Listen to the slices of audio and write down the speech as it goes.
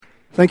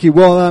Thank you.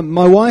 Well,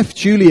 my wife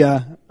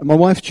Julia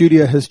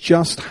has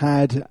just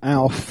had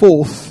our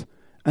fourth,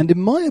 and in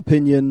my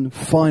opinion,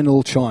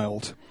 final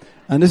child.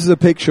 And this is a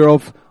picture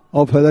of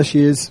her. There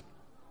she is.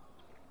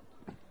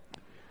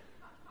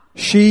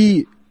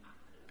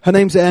 Her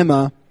name's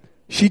Emma.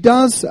 She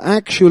does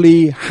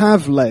actually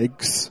have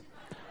legs.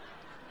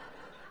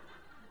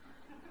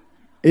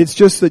 It's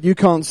just that you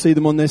can't see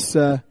them on this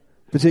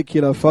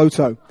particular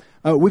photo.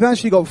 We've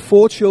actually got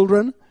 4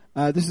 children.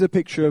 This is a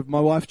picture of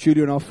my wife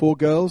Julia and our 4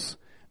 girls.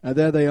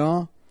 There they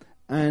are.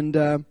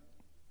 And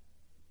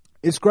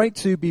it's great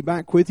to be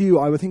back with you.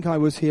 I think I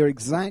was here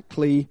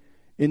exactly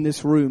in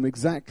this room,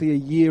 exactly a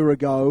year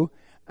ago.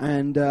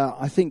 And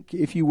I think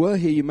if you were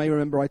here, you may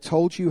remember I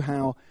told you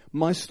how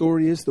my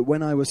story is that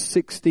when I was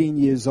 16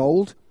 years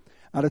old,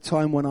 at a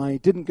time when I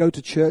didn't go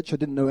to church, I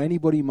didn't know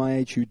anybody my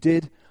age who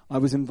did, I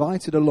was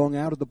invited along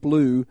out of the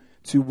blue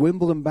to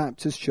Wimbledon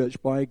Baptist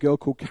Church by a girl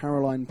called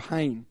Caroline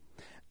Payne.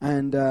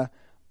 And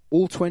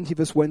all 20 of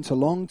us went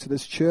along to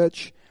this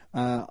church.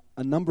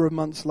 A number of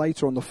months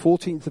later, on the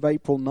 14th of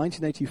April,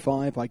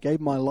 1985, I gave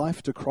my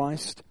life to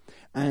Christ.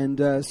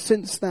 And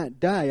since that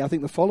day, I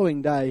think the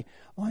following day,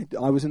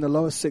 I was in the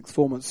lower 6th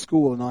form at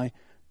school, and I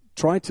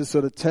tried to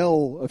sort of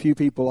tell a few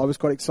people I was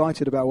quite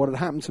excited about what had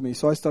happened to me.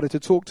 So I started to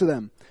talk to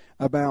them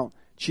about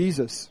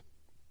Jesus.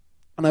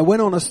 And I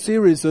went on a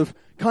series of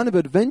kind of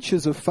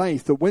adventures of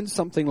faith that went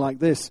something like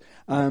this.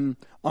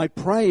 I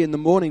pray in the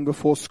morning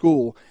before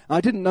school. I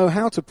didn't know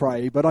how to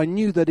pray, but I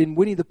knew that in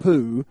Winnie the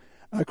Pooh,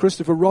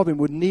 Christopher Robin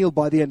would kneel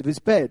by the end of his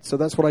bed. So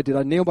that's what I did.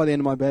 I kneeled by the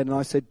end of my bed and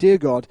I said, "Dear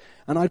God,"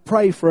 and I'd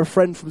pray for a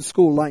friend from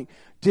school like,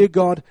 "Dear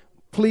God,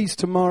 please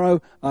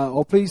tomorrow,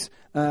 or please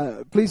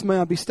may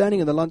I be standing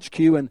in the lunch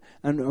queue and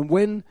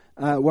when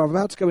we're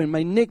about to go in,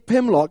 may Nick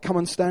Pimlock come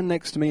and stand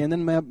next to me, and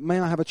then may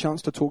I have a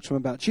chance to talk to him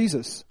about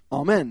Jesus.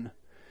 Amen."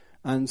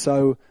 And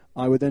so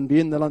I would then be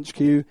in the lunch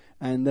queue,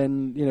 and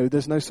then,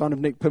 there's no sign of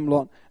Nick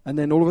Pimlock, and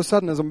then all of a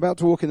sudden, as I'm about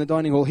to walk in the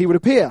dining hall, he would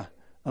appear.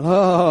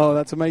 Oh,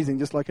 that's amazing,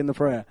 just like in the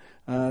prayer.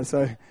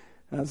 So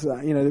that's,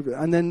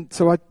 and then,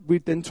 so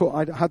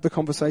I'd had the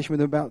conversation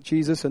with him about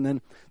Jesus, and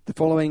then the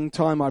following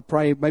time I'd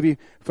pray maybe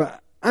for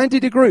Andy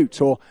de Groot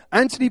or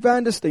Anthony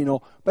van der Steen,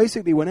 or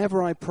basically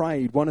whenever I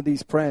prayed one of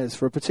these prayers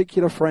for a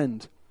particular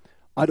friend,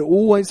 I'd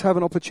always have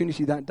an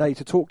opportunity that day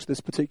to talk to this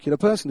particular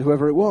person,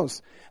 whoever it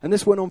was. And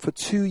this went on for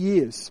 2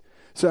 years.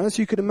 So as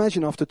you can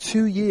imagine, after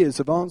 2 years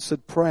of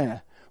answered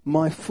prayer,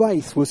 my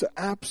faith was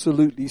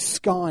absolutely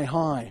sky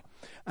high.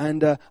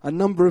 And a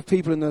number of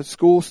people in the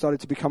school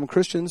started to become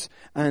Christians,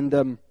 and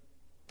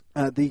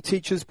the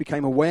teachers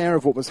became aware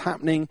of what was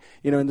happening,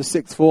 in the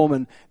 6th form,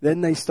 and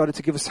then they started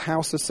to give us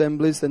house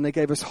assemblies, then they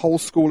gave us whole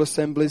school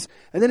assemblies,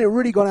 and then it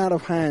really got out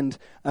of hand.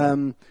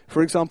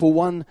 For example,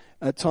 one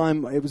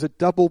time, it was a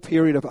double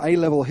period of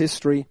A-level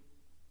history,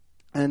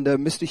 and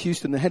Mr.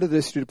 Houston, the head of the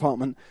history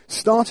department,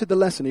 started the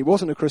lesson. He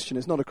wasn't a Christian,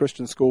 it's not a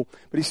Christian school,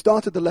 but he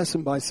started the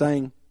lesson by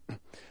saying,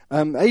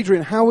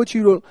 "Adrian, how would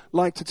you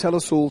like to tell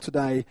us all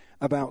today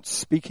about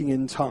speaking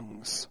in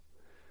tongues?"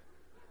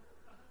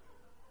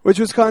 Which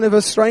was kind of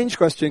a strange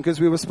question, because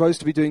we were supposed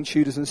to be doing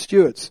Tudors and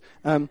Stuarts.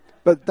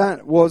 But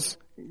that was,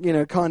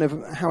 kind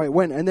of how it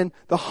went. And then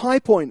the high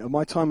point of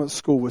my time at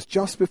school was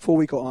just before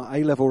we got our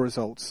A-level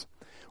results,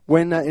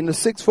 when in the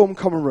 6th form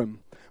common room,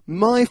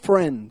 my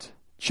friend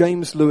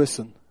James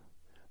Lewison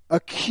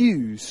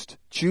accused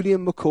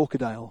Julian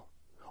McCorkadale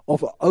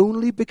of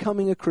only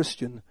becoming a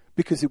Christian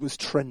because it was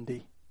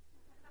trendy.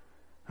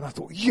 And I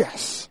thought,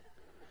 yes.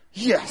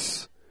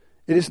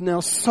 It is now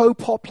so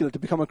popular to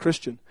become a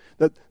Christian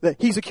that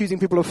he's accusing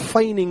people of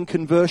feigning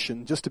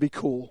conversion just to be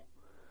cool.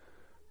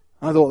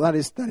 I thought that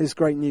is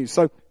great news.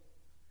 So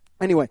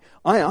anyway,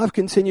 I've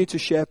continued to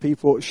share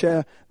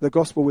the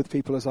gospel with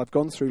people as I've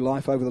gone through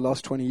life over the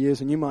last 20 years.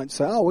 And you might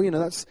say, "Oh, well,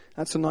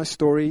 that's a nice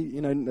story.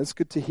 That's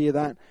good to hear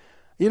that."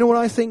 You know what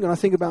I think? When I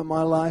think about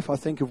my life, I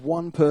think of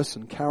one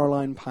person,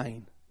 Caroline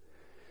Payne.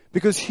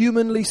 Because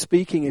humanly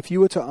speaking, if you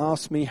were to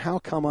ask me how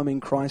come I'm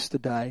in Christ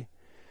today,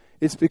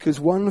 it's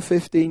because one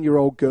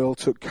 15-year-old girl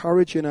took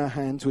courage in her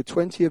hands with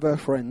 20 of her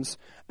friends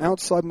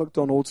outside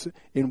McDonald's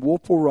in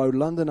Warple Road,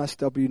 London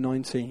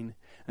SW19.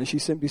 And she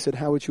simply said,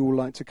 "How would you all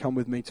like to come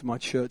with me to my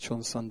church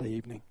on Sunday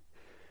evening?"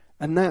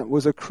 And that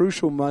was a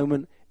crucial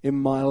moment in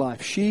my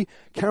life.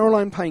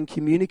 Caroline Payne,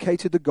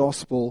 communicated the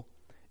gospel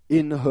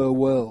in her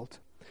world.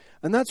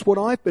 And that's what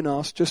I've been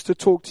asked just to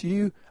talk to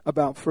you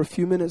about for a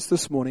few minutes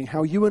this morning,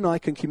 how you and I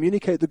can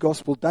communicate the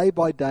gospel day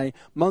by day,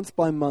 month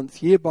by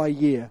month, year by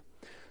year.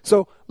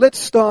 So let's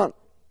start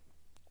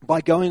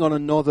by going on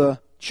another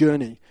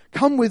journey.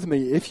 Come with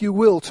me, if you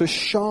will, to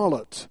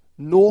Charlotte,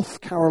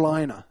 North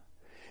Carolina,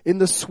 in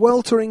the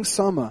sweltering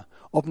summer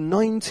of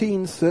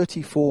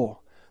 1934.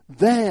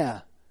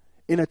 There,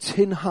 in a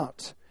tin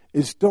hut,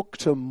 is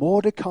Dr.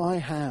 Mordecai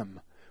Ham,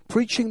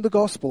 preaching the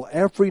gospel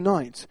every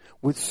night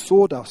with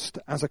sawdust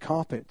as a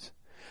carpet.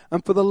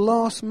 And for the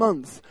last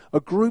month, a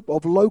group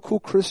of local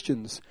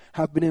Christians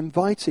have been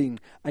inviting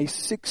a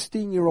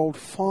 16-year-old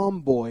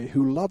farm boy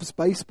who loves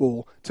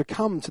baseball to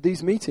come to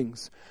these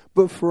meetings.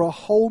 But for a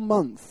whole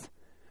month,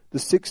 the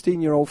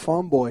 16-year-old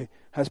farm boy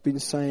has been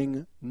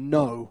saying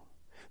no,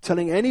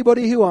 telling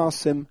anybody who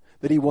asks him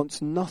that he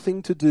wants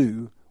nothing to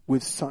do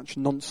with such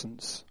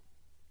nonsense.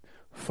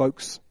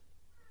 Folks,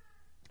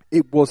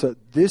 it was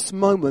at this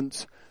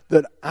moment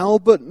that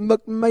Albert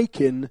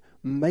McMakin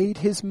made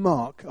his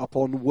mark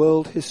upon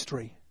world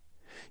history.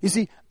 You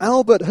see,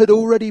 Albert had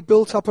already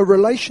built up a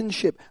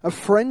relationship, a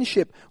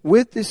friendship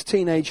with this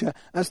teenager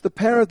as the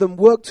pair of them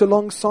worked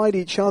alongside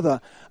each other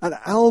at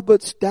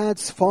Albert's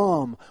dad's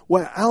farm,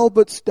 where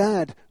Albert's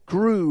dad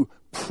grew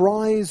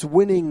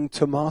prize-winning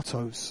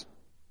tomatoes.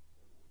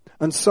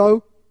 And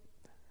so,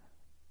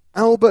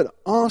 Albert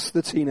asked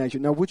the teenager,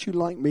 now would you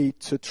like me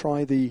to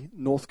try the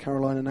North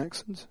Carolinian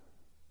accent?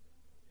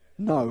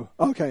 No.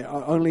 Okay,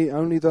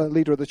 only the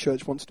leader of the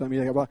church wants to know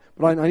me, but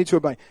I need to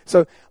obey.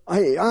 So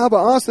Albert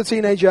asked the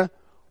teenager,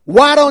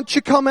 why don't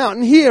you come out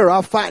and hear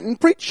our fighting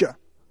preacher?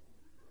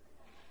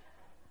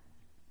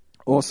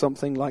 Or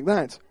something like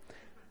that.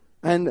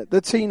 And the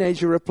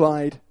teenager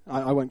replied,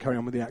 I won't carry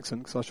on with the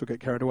accent because I shall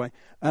get carried away.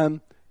 The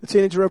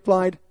teenager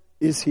replied,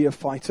 is he a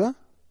fighter?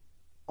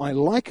 I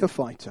like a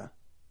fighter.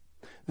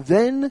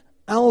 Then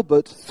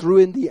Albert threw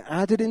in the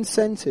added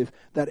incentive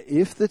that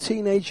if the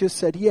teenager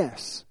said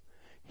yes,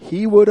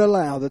 he would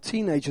allow the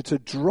teenager to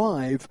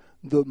drive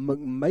the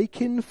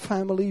McMakin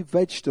family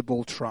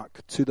vegetable truck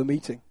to the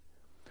meeting.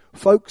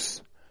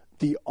 Folks,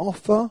 the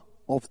offer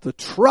of the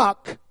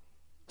truck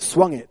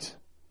swung it.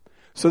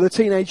 So the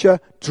teenager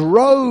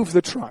drove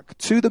the truck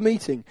to the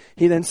meeting.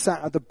 He then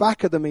sat at the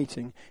back of the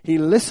meeting. He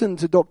listened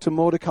to Dr.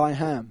 Mordecai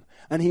Ham,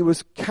 and he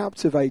was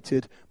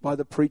captivated by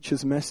the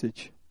preacher's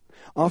message.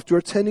 After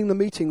attending the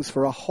meetings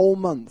for a whole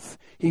month,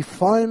 he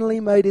finally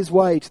made his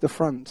way to the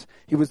front.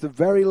 He was the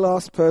very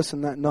last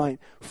person that night.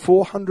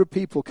 400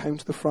 people came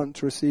to the front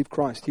to receive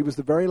Christ. He was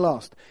the very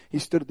last. He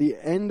stood at the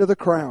end of the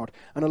crowd,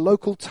 and a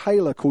local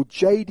tailor called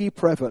J.D.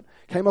 Previtt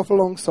came up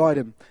alongside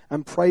him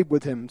and prayed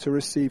with him to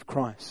receive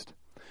Christ.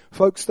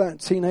 Folks,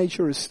 that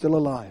teenager is still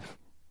alive.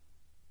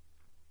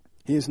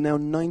 He is now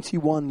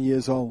 91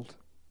 years old.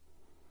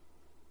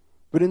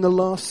 But in the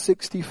last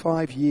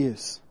 65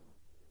 years,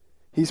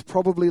 he's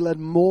probably led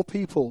more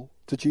people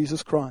to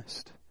Jesus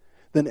Christ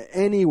than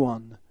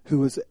anyone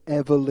who has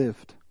ever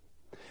lived.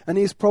 And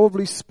he's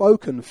probably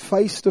spoken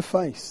face to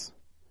face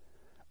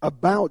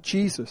about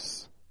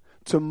Jesus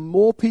to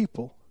more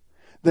people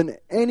than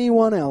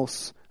anyone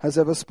else has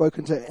ever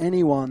spoken to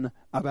anyone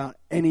about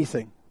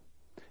anything.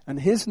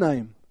 And his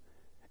name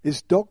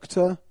is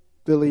Dr.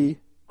 Billy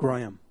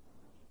Graham.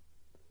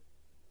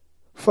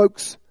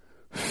 Folks,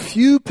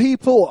 few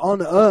people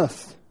on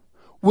earth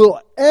will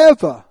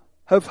ever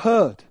have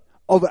heard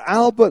of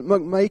Albert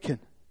McMakin.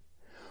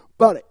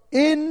 But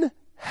in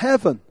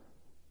heaven,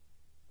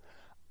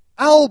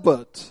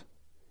 Albert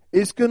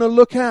is going to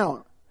look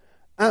out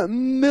at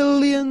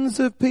millions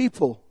of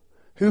people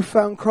who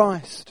found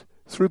Christ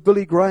through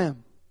Billy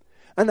Graham.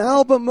 And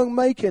Albert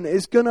McMakin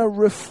is going to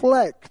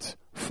reflect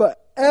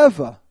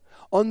forever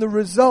on the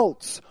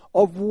results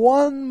of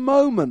one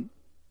moment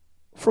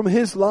from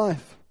his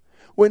life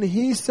when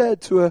he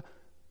said to a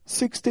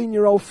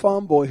 16-year-old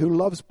farm boy who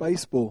loves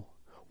baseball,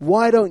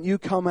 why don't you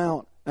come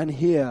out and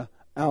hear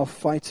our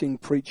fighting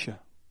preacher?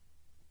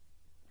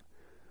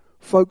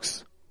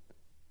 Folks,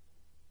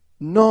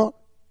 not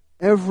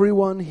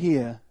everyone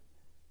here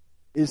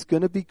is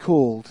going to be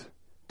called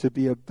to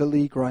be a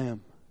Billy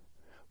Graham.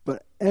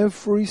 But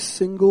every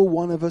single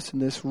one of us in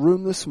this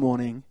room this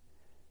morning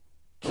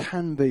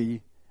can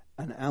be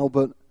an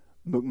Albert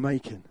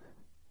McMakin.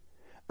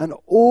 And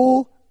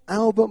all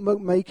Albert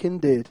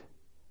McMakin did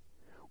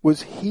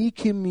was he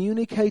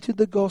communicated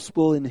the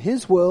gospel in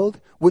his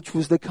world, which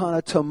was the kind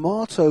of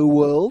tomato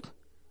world,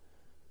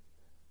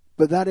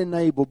 but that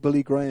enabled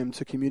Billy Graham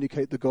to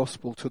communicate the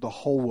gospel to the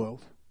whole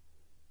world.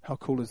 How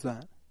cool is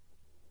that?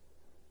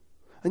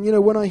 And you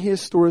know, when I hear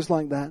stories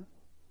like that,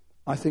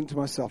 I think to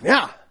myself,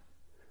 yeah,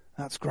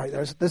 that's great.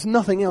 There's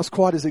nothing else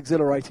quite as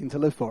exhilarating to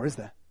live for, is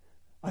there?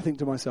 I think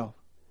to myself.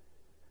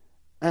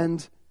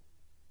 And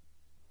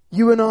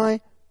you and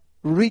I,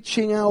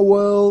 reaching our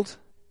world,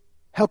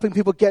 helping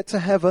people get to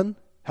heaven,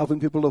 helping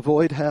people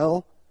avoid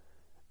hell,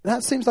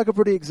 that seems like a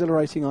pretty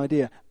exhilarating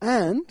idea.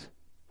 And,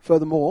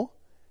 furthermore,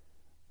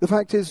 the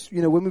fact is,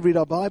 you know, when we read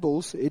our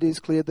Bibles, it is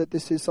clear that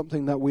this is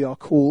something that we are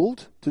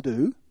called to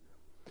do.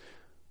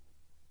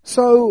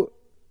 So,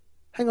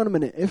 hang on a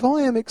minute. If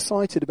I am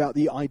excited about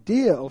the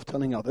idea of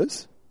telling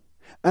others,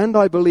 and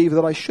I believe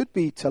that I should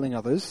be telling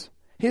others,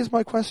 here's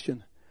my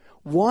question.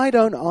 Why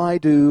don't I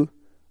do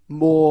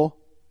more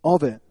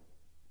of it?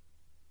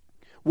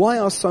 Why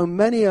are so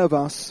many of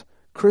us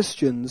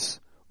Christians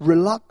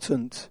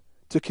reluctant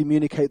to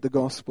communicate the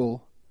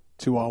gospel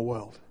to our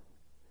world?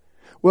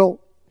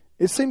 Well,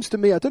 it seems to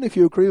me, I don't know if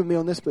you agree with me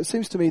on this, but it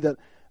seems to me that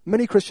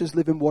many Christians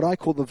live in what I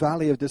call the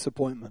valley of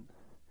disappointment.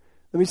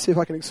 Let me see if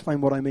I can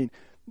explain what I mean.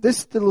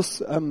 This little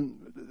sort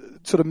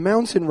of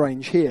mountain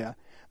range here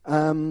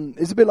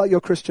is a bit like your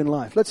Christian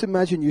life. Let's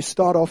imagine you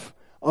start off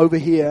over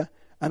here,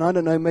 and I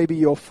don't know, maybe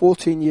you're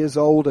 14 years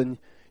old, and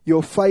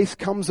your faith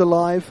comes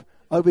alive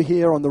over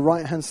here on the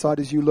right-hand side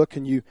as you look,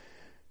 and you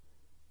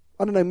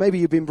I don't know, maybe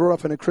you've been brought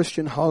up in a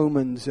Christian home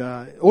and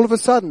all of a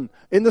sudden,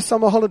 in the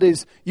summer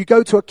holidays, you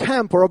go to a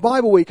camp or a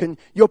Bible week and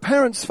your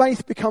parents'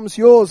 faith becomes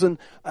yours and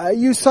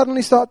you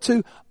suddenly start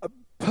to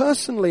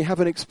personally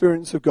have an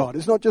experience of God.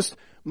 It's not just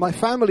my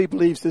family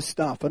believes this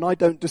stuff and I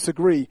don't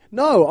disagree.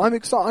 No, I'm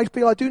excited. I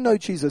feel I do know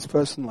Jesus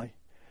personally.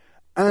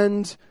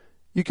 And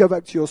you go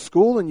back to your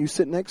school and you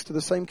sit next to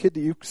the same kid that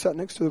you sat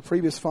next to the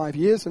previous 5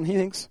 years and he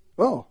thinks,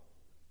 oh,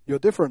 you're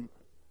different.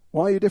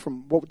 Why are you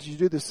different? What did you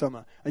do this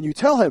summer? And you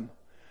tell him.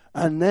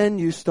 And then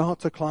you start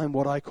to climb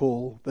what I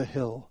call the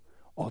hill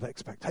of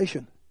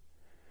expectation.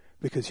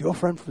 Because your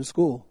friend from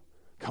school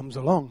comes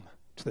along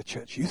to the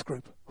church youth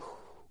group.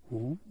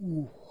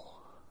 Ooh,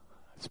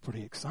 that's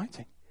pretty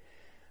exciting.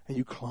 And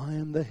you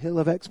climb the hill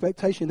of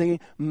expectation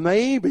thinking,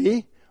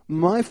 maybe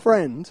my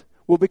friend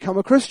will become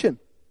a Christian.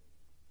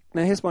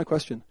 Now here's my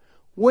question.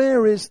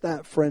 Where is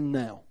that friend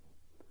now?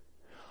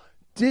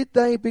 Did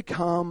they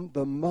become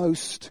the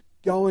most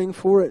going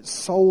for it,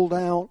 sold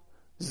out,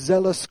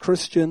 zealous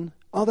Christian?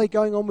 Are they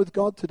going on with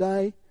God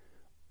today?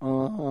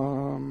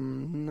 No,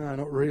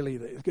 not really.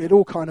 It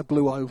all kind of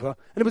blew over.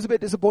 And it was a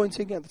bit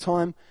disappointing at the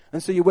time.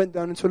 And so you went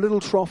down into a little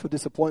trough of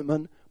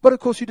disappointment. But of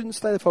course you didn't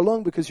stay there for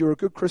long because you're a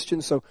good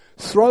Christian. So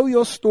throw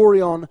your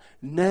story on.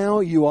 Now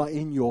you are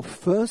in your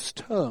first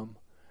term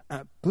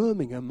at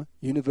Birmingham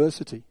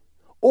University.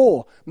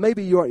 Or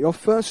maybe you're at your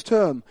first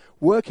term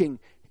working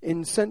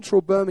in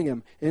central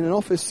Birmingham, in an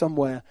office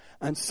somewhere,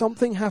 and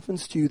something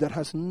happens to you that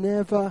has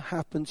never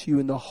happened to you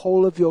in the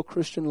whole of your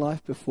Christian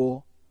life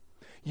before.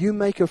 You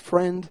make a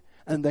friend,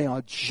 and they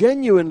are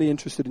genuinely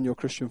interested in your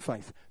Christian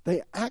faith.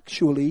 They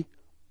actually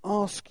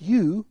ask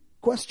you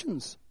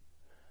questions.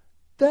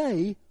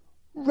 They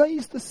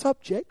raise the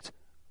subject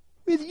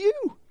with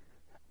you,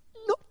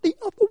 not the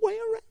other way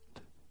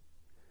around.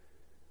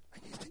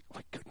 And you think,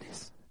 my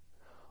goodness,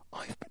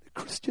 I've been a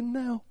Christian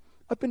now.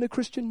 I've been a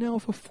Christian now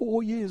for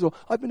 4 years, or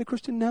I've been a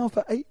Christian now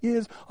for 8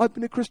 years, I've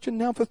been a Christian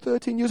now for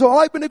 13 years, or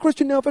I've been a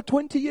Christian now for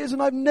 20 years,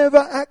 and I've never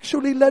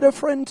actually led a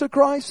friend to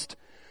Christ.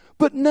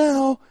 But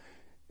now,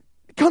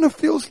 it kind of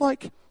feels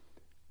like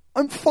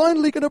I'm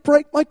finally going to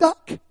break my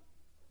duck.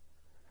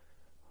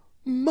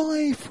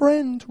 My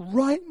friend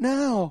right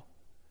now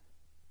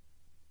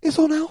is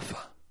on Alpha.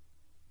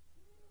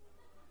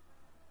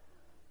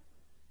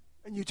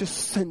 And you just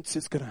sense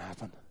it's going to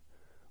happen.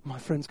 My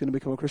friend's going to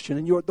become a Christian,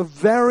 and you're at the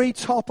very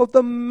top of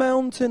the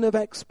mountain of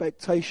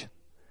expectation.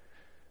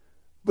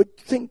 But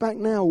think back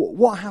now,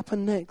 what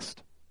happened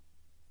next?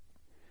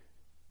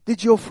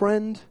 Did your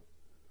friend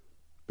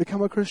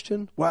become a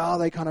Christian? Well,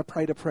 they kind of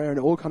prayed a prayer and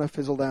it all kind of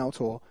fizzled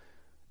out, or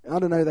I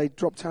don't know, they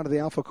dropped out of the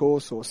Alpha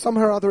course, or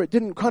somehow or other it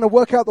didn't kind of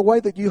work out the way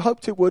that you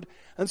hoped it would.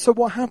 And so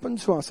what happened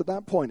to us at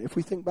that point, if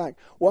we think back,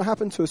 what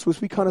happened to us was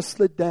we kind of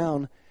slid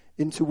down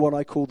into what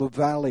I call the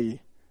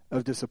valley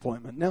of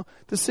disappointment. Now,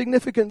 the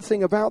significant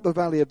thing about the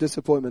valley of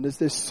disappointment is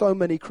there's so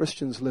many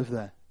Christians live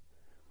there.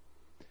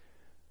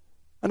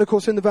 And of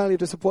course, in the valley of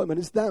disappointment,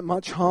 it's that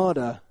much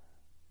harder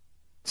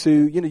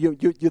to,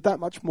 you're that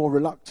much more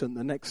reluctant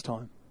the next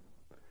time.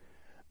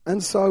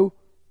 And so,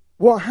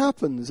 what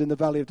happens in the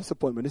valley of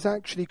disappointment is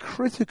actually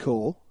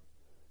critical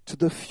to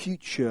the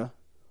future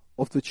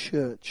of the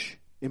church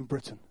in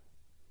Britain.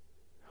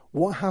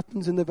 What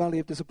happens in the valley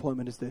of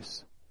disappointment is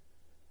this.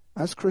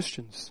 As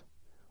Christians,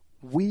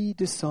 we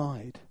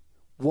decide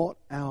what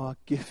our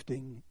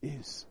gifting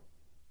is.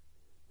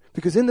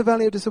 Because in the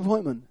valley of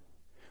disappointment,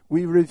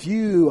 we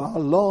review our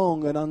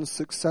long and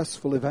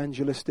unsuccessful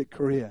evangelistic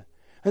career,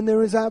 and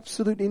there is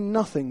absolutely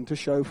nothing to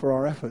show for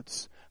our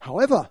efforts.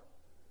 However,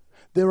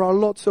 there are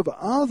lots of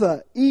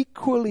other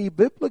equally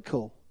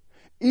biblical,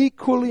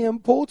 equally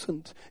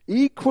important,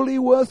 equally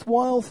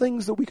worthwhile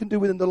things that we can do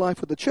within the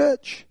life of the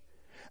church.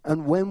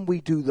 And when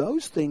we do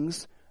those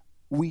things,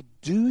 we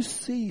do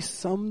see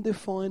some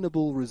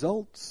definable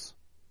results.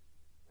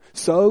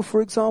 So,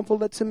 for example,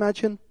 let's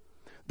imagine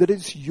that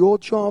it's your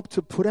job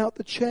to put out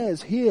the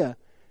chairs here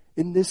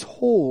in this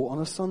hall on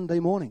a Sunday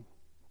morning.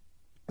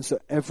 And so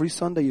every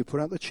Sunday you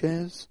put out the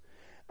chairs,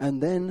 and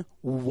then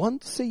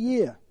once a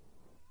year,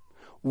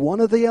 one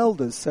of the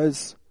elders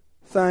says,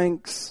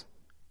 thanks.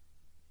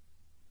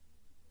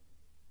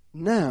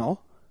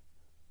 Now,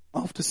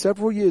 after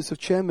several years of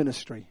chair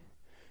ministry,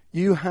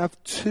 you have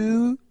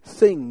two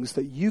things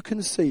that you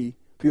can see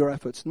for your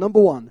efforts. Number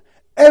one,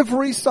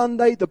 every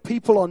Sunday the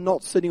people are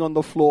not sitting on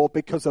the floor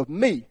because of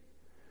me.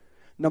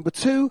 Number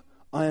two,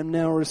 I am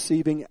now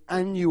receiving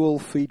annual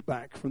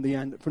feedback from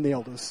the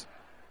elders.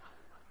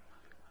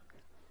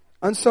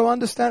 And so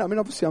understand,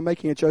 obviously I'm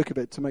making a joke of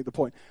it to make the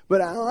point,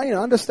 but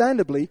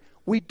understandably,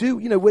 we're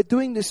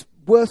doing this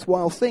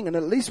worthwhile thing, and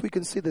at least we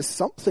can see there's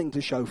something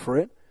to show for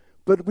it.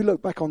 But we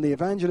look back on the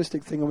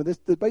evangelistic thing,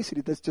 and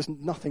basically there's just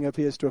nothing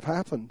appears to have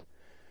happened.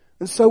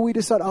 And so we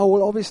decide,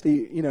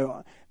 obviously,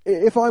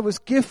 if I was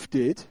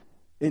gifted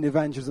in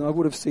evangelism, I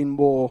would have seen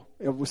more,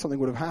 something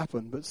would have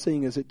happened. But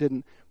seeing as it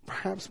didn't,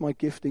 perhaps my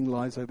gifting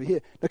lies over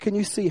here. Now, can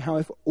you see how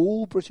if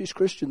all British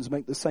Christians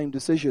make the same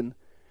decision,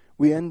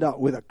 we end up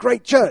with a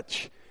great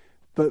church,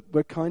 but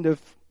we're kind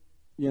of,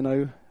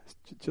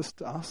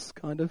 just us,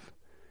 kind of.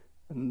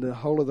 and the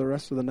whole of the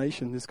rest of the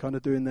nation is kind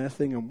of doing their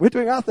thing, and we're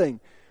doing our thing.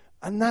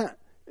 And that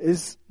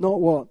is not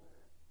what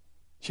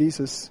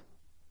Jesus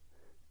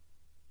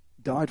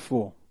died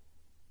for.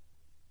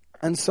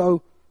 And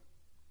so,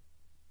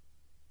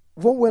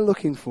 what we're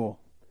looking for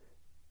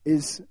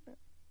is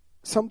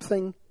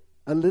something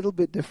a little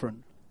bit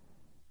different.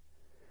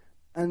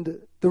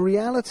 And the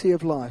reality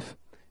of life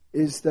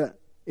is that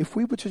if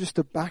we were to just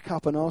to back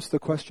up and ask the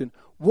question,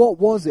 what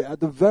was it at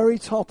the very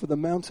top of the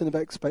mountain of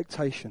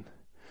expectation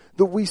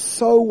that we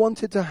so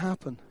wanted to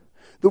happen,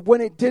 that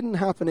when it didn't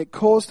happen, it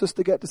caused us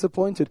to get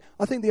disappointed?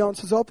 I think the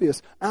answer is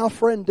obvious. Our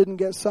friend didn't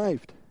get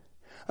saved.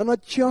 And I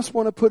just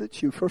want to put it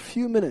to you for a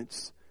few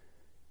minutes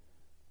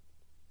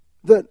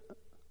that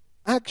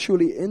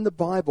actually in the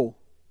Bible,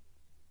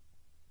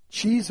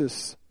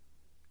 Jesus'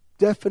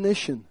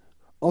 definition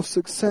of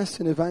success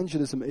in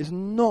evangelism is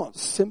not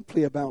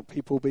simply about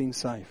people being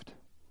saved.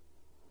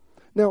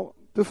 Now,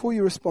 before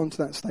you respond to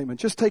that statement,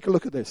 just take a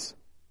look at this.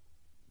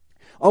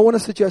 I want to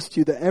suggest to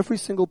you that every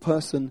single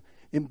person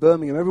in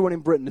Birmingham, everyone in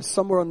Britain, is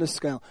somewhere on this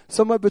scale.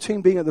 Somewhere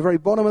between being at the very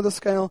bottom of the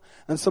scale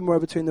and somewhere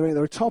between the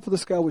very top of the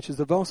scale, which is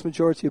the vast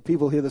majority of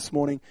people here this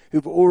morning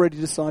who've already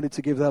decided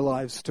to give their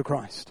lives to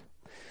Christ.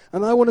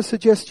 And I want to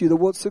suggest to you that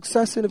what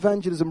success in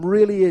evangelism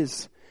really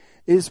is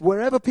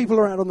wherever people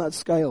are at on that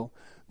scale,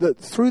 that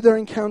through their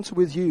encounter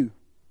with you,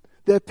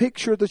 their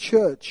picture of the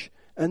church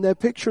and their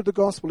picture of the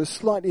gospel is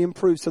slightly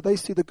improved, so they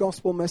see the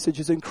gospel message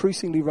is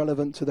increasingly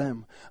relevant to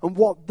them. And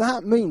what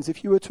that means,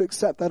 if you were to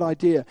accept that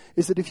idea,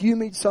 is that if you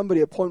meet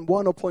somebody at point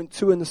 1 or point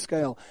 2 in the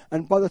scale,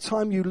 and by the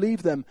time you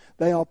leave them,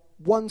 they are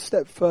one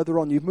step further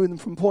on, you've moved them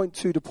from point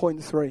 2 to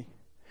point 3.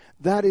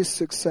 That is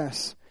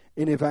success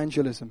in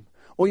evangelism.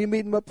 Or you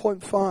meet them at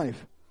point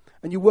 5,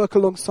 and you work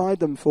alongside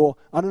them for,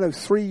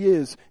 3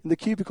 years in the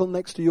cubicle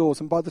next to yours,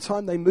 and by the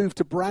time they move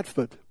to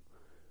Bradford,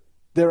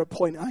 they're at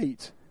point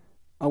 8.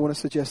 I want to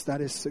suggest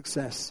that is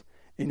success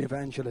in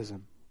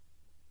evangelism.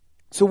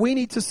 So we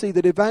need to see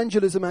that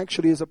evangelism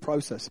actually is a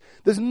process.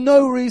 There's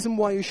no reason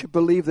why you should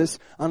believe this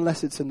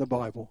unless it's in the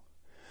Bible.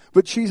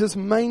 But Jesus'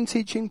 main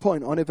teaching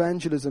point on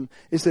evangelism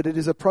is that it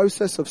is a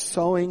process of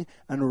sowing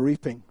and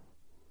reaping.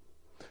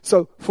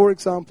 So, for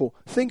example,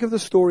 think of the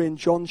story in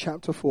John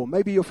chapter 4.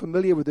 Maybe you're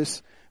familiar with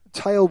this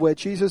tale where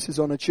Jesus is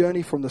on a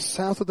journey from the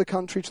south of the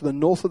country to the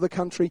north of the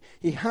country.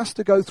 He has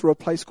to go through a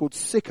place called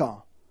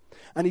Sychar.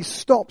 And he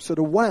stops at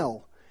a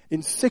well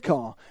in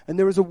Sychar, and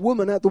there is a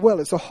woman at the well.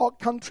 It's a hot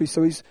country,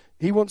 so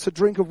he wants a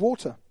drink of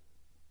water.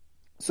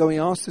 So he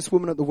asks this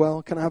woman at the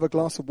well, "Can I have a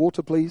glass of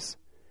water, please?"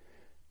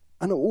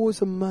 And I'm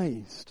always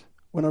amazed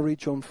when I read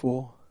John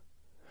 4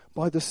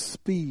 by the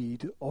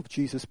speed of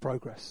Jesus'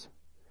 progress.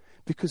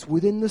 Because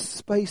within the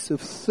space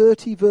of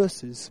 30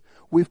 verses,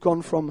 we've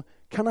gone from,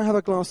 "Can I have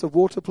a glass of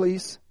water,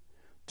 please?"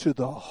 to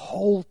the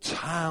whole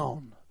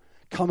town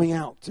coming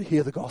out to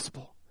hear the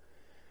gospel.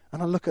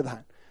 And I look at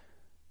that.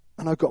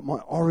 And I've got my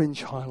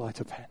orange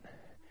highlighter pen.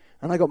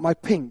 And I got my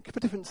pink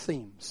for different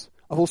themes.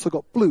 I've also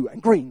got blue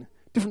and green,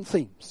 different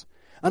themes.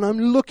 And I'm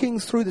looking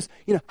through this.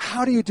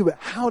 How do you do it?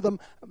 How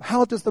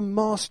does the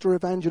master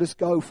evangelist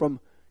go from,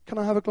 "Can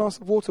I have a glass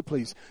of water,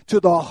 please?" to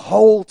the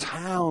whole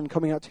town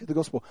coming out to hear the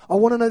gospel? I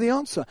want to know the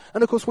answer.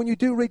 And of course, when you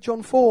do read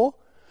John 4,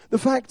 the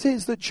fact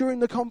is that during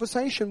the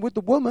conversation with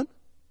the woman,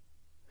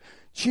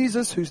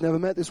 Jesus, who's never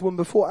met this woman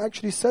before,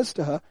 actually says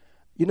to her,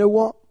 "You know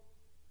what?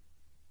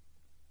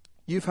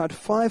 You've had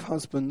 5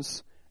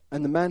 husbands,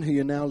 and the man who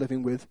you're now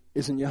living with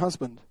isn't your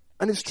husband."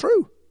 And it's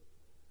true.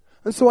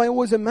 And so I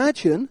always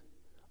imagine,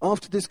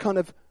 after this kind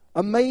of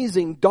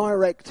amazing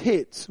direct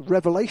hit,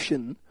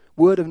 revelation,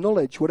 word of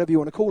knowledge, whatever you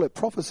want to call it,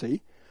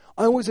 prophecy,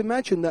 I always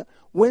imagine that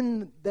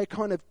when they're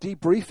kind of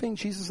debriefing,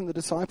 Jesus and the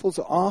disciples,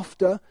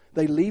 after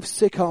they leave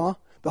Sychar,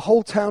 the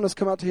whole town has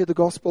come out to hear the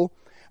gospel,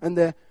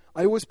 and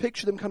I always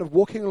picture them kind of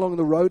walking along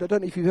the road. I don't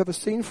know if you've ever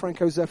seen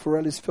Franco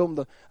Zeffirelli's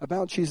film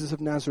about Jesus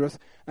of Nazareth.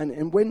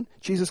 And when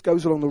Jesus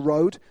goes along the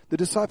road, the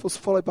disciples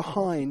follow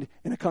behind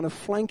in a kind of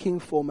flanking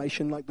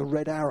formation like the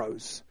red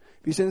arrows.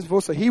 Have you seen this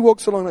before? So he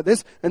walks along like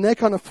this, and they're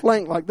kind of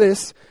flanked like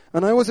this.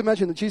 And I always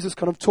imagine that Jesus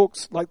kind of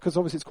talks, because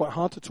obviously it's quite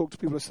hard to talk to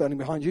people who are standing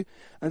behind you.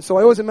 And so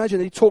I always imagine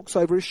that he talks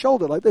over his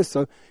shoulder like this.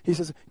 So he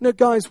says,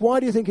 "Guys, why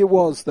do you think it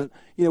was that,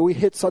 we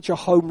hit such a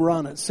home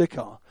run at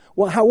Sychar?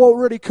 What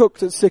really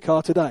cooked at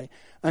Sychar today?"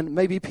 And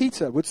maybe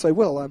Peter would say,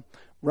 "Well,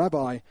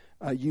 Rabbi,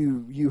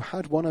 you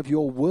had one of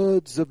your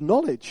words of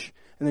knowledge."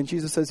 And then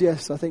Jesus says,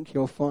 "Yes, I think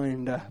you'll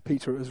find,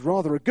 Peter, it was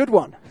rather a good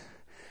one."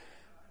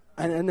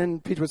 And then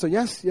Peter would say,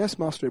 yes,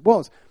 Master, it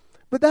was.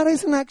 But that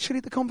isn't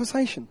actually the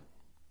conversation.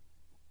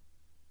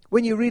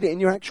 When you read it in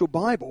your actual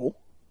Bible,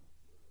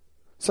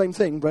 same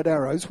thing, red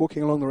arrows,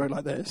 walking along the road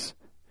like this.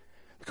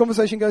 The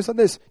conversation goes like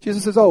this.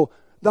 Jesus says,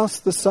 "Thus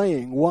the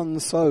saying, one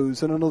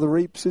sows and another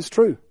reaps is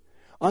true.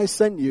 I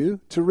sent you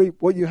to reap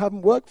what you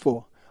haven't worked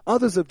for.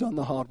 Others have done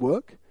the hard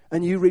work,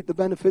 and you reap the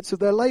benefits of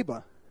their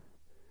labor."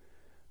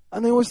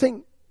 And they always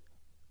think,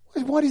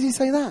 why does he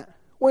say that?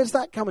 Where's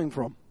that coming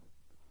from?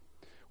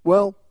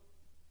 Well,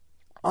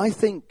 I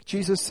think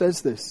Jesus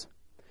says this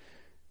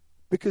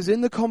because in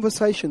the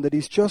conversation that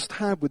he's just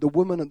had with the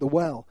woman at the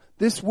well,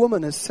 This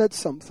woman has said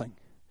something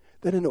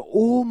that in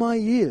all my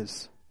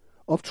years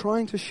of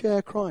trying to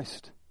share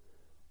Christ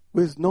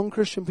with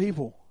non-Christian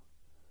people,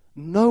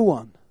 no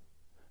one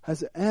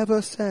has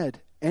ever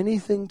said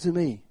anything to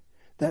me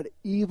that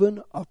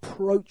even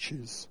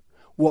approaches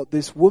what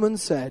this woman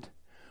said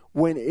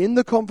when in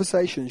the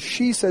conversation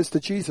she says to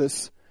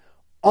Jesus,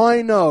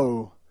 I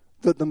know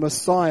that the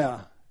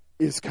Messiah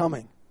is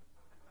coming.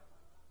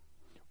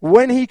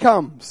 When he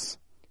comes,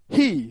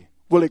 he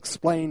will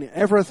explain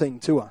everything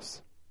to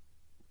us.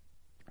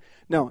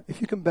 Now,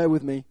 if you can bear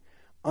with me,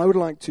 I would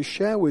like to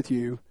share with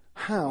you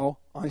how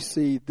I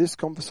see this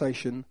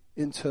conversation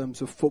in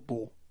terms of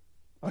football.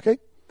 Okay?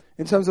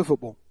 In terms of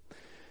football.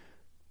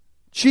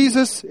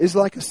 Jesus is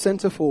like a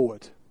center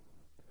forward.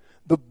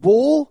 The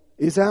ball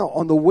is out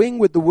on the wing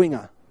with the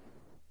winger.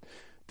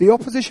 The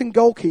opposition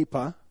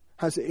goalkeeper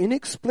has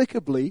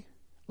inexplicably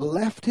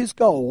left his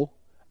goal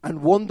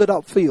and wandered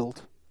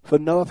upfield for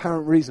no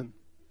apparent reason.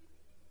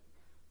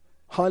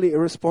 Highly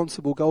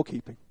irresponsible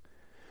goalkeeping.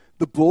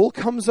 The ball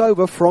comes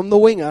over from the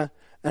winger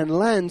and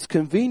lands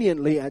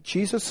conveniently at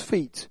Jesus'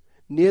 feet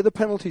near the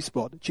penalty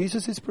spot.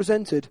 Jesus is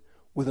presented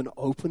with an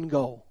open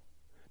goal.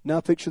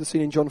 Now picture the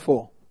scene in John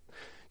 4.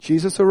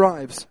 Jesus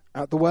arrives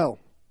at the well.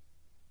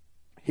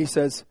 He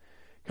says,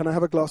 can I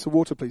have a glass of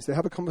water, please? They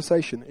have a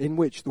conversation in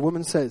which the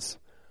woman says,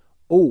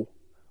 oh,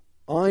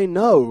 I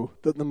know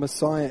that the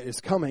Messiah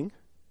is coming.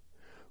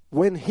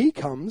 When he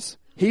comes,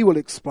 he will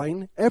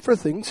explain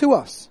everything to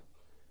us.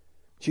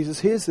 Jesus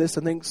hears this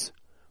and thinks,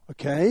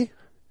 okay,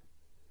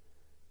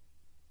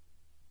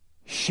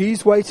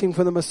 she's waiting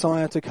for the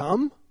Messiah to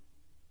come.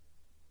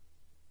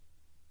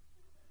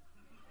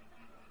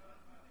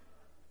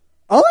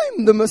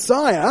 I'm the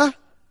Messiah.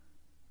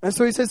 And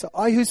so he says,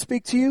 I who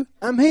speak to you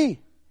am he.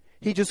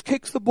 He just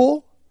kicks the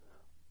ball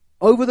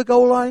over the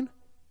goal line,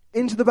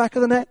 into the back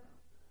of the net.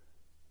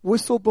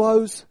 Whistle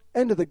blows,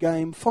 end of the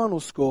game, final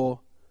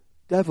score,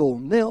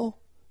 devil 0,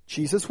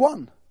 Jesus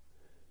 1.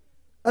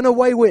 An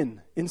away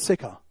win in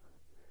Sychar.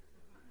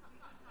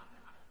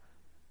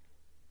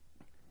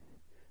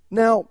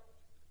 Now,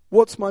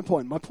 what's my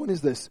point? My point is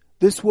this.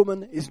 This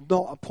woman is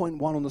not a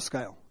 0.1 on the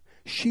scale.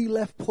 She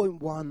left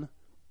 0.1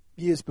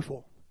 years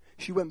before.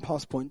 She went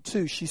past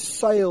 0.2. She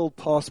sailed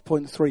past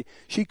 0.3.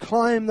 She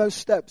climbed those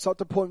steps up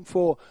to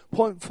 0.4,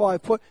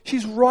 0.5.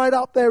 She's right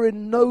up there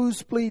in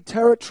nosebleed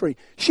territory.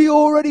 She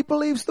already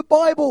believes the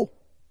Bible.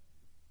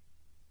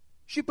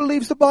 She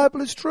believes the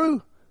Bible is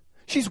true.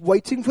 She's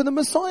waiting for the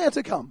Messiah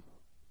to come.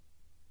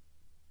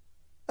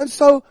 And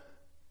so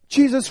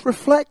Jesus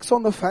reflects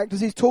on the fact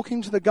as he's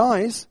talking to the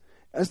guys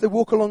as they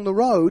walk along the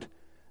road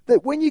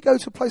that when you go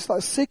to a place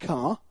like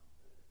Sychar,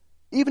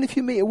 even if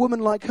you meet a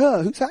woman like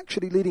her who's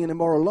actually leading an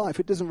immoral life,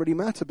 it doesn't really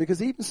matter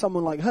because even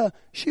someone like her,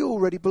 she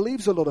already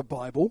believes a lot of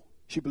Bible.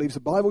 She believes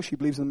the Bible. She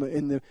believes in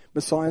the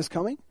Messiah's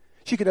coming.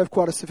 She could have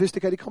quite a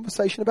sophisticated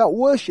conversation about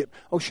worship.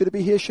 Oh, should it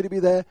be here? Should it be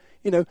there?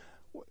 You know,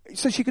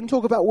 so she can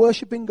talk about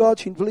worshiping God.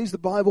 She believes the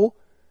Bible.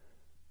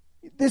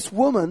 This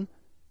woman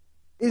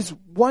is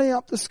way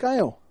up the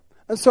scale.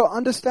 And so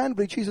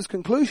understandably, Jesus'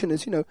 conclusion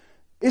is,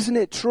 isn't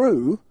it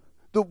true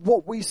that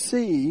what we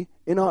see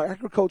in our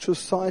agricultural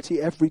society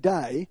every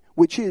day,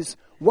 which is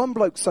one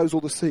bloke sows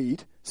all the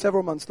seed,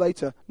 several months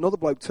later, another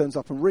bloke turns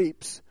up and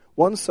reaps,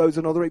 one sows,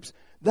 another reaps.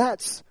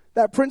 That's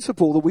that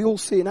principle that we all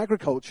see in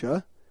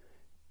agriculture.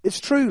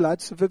 It's true,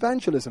 lads, of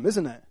evangelism,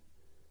 isn't it?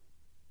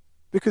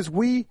 Because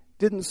we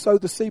didn't sow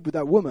the seed with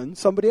that woman,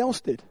 somebody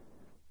else did.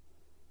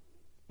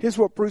 Here's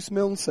what Bruce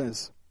Milne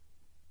says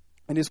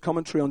in his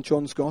commentary on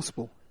John's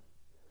Gospel.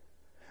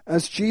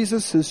 As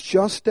Jesus has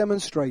just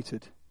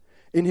demonstrated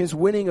in his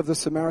winning of the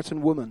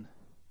Samaritan woman,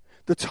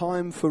 the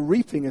time for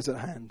reaping is at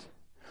hand.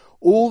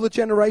 All the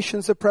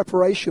generations of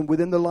preparation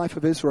within the life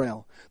of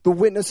Israel, the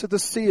witness of the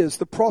seers,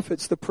 the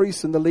prophets, the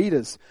priests, and the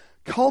leaders,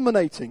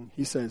 culminating,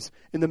 he says,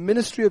 in the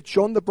ministry of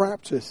John the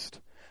Baptist,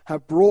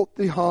 have brought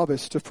the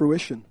harvest to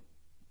fruition.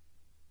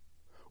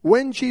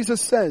 When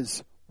Jesus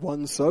says,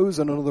 one sows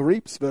and another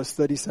reaps, verse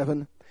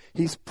 37,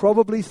 he's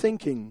probably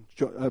thinking,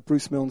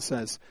 Bruce Milne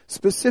says,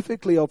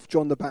 specifically of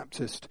John the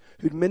Baptist,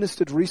 who'd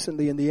ministered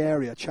recently in the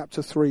area,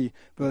 chapter 3,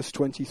 verse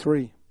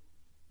 23.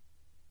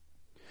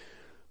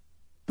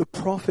 The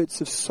prophets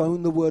have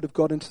sown the word of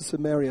God into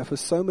Samaria for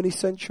so many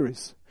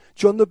centuries.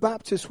 John the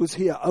Baptist was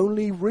here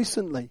only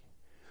recently.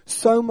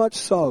 So much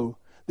so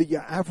that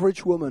your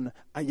average woman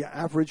at your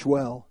average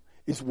well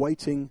is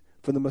waiting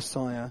for the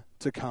Messiah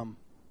to come.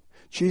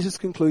 Jesus'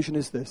 conclusion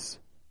is this.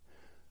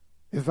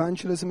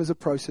 Evangelism is a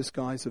process,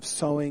 guys, of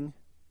sowing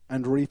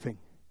and reaping.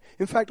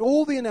 In fact,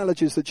 all the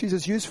analogies that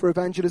Jesus used for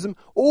evangelism,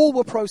 all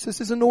were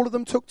processes and all of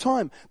them took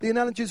time. The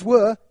analogies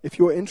were, if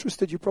you're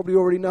interested, you probably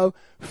already know,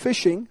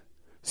 fishing,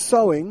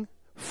 sowing,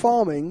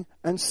 farming,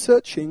 and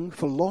searching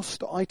for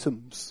lost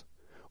items.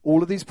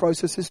 All of these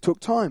processes took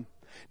time.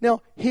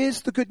 Now,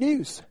 here's the good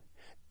news.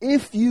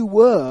 If you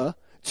were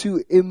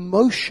to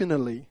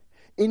emotionally,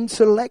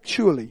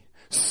 intellectually,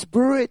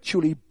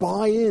 spiritually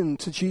buy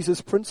into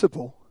Jesus'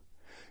 principle,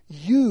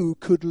 you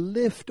could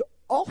lift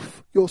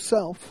off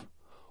yourself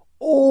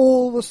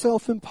all the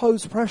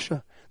self-imposed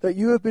pressure that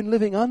you have been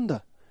living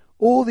under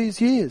all these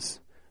years,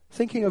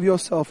 thinking of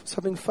yourself as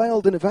having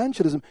failed in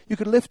evangelism, you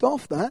could lift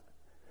off that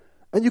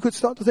and you could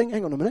start to think,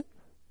 hang on a minute.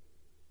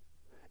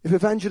 If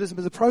evangelism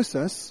is a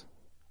process,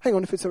 hang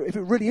on, if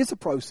it really is a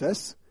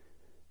process,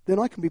 then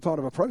I can be part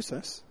of a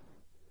process.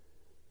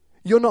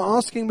 You're not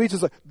asking me to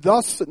say,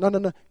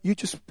 no. You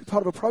just be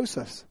part of a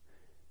process.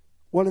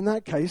 Well, in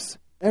that case,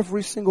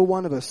 every single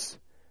one of us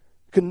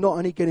can not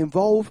only get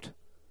involved,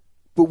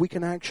 but we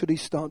can actually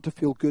start to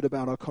feel good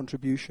about our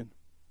contribution.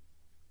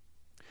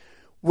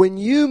 When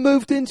you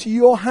moved into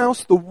your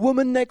house, the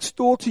woman next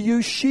door to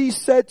you, she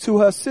said to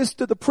her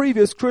sister the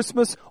previous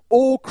Christmas,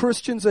 all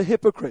Christians are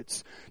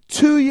hypocrites.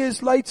 2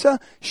 years later,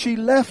 she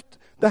left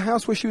the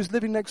house where she was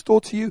living next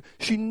door to you.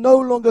 She no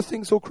longer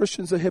thinks all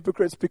Christians are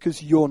hypocrites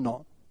because you're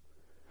not.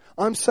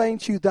 I'm saying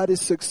to you that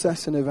is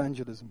success in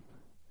evangelism.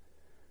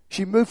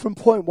 She moved from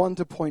point 1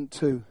 to point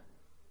 2.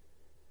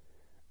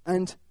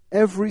 And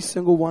every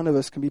single one of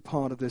us can be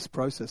part of this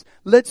process.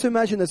 Let's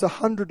imagine there's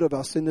 100 of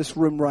us in this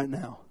room right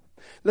now.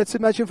 Let's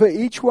imagine for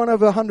each one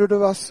of 100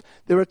 of us,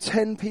 there are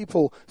 10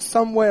 people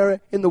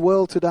somewhere in the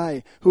world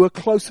today who are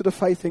closer to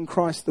faith in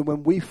Christ than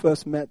when we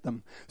first met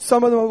them.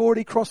 Some of them have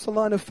already crossed the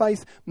line of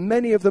faith.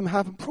 Many of them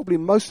haven't. Probably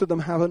most of them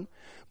haven't.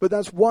 But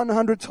that's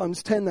 100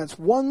 times 10. That's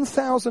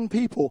 1,000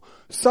 people.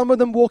 Some of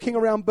them walking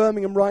around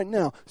Birmingham right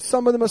now.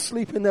 Some of them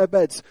asleep in their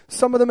beds.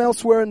 Some of them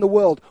elsewhere in the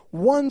world.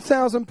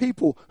 1,000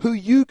 people who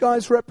you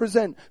guys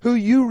represent, who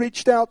you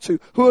reached out to,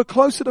 who are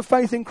closer to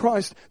faith in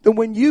Christ than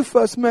when you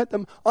first met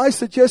them. I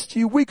suggest to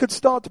you we could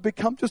start to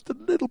become just a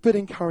little bit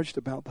encouraged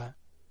about that.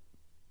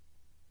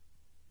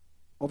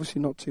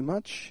 Obviously not too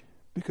much,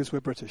 because we're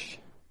British.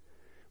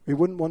 We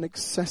wouldn't want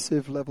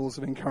excessive levels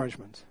of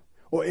encouragement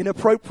or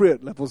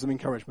inappropriate levels of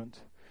encouragement.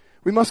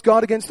 We must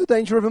guard against the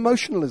danger of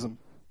emotionalism,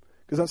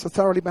 because that's a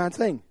thoroughly bad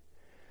thing.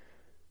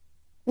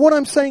 What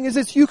I'm saying is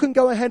this: you can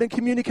go ahead and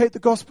communicate the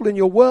gospel in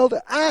your world,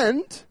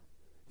 and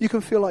you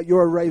can feel like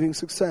you're a raving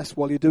success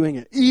while you're doing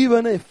it,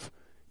 even if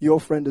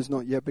your friend has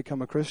not yet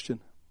become a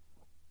Christian.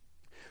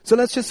 So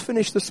let's just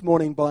finish this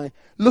morning by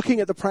looking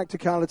at the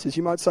practicalities.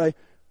 You might say,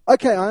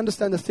 okay, I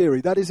understand the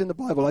theory. That is in the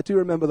Bible. I do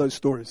remember those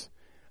stories.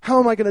 How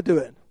am I going to do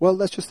it? Well,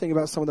 let's just think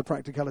about some of the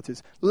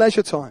practicalities.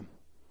 Leisure time.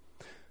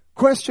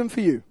 Question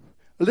for you.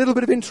 A little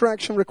bit of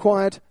interaction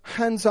required.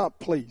 Hands up,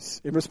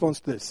 please, in response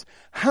to this.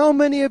 How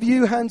many of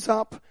you, hands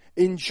up,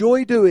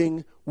 enjoy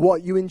doing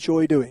what you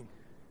enjoy doing?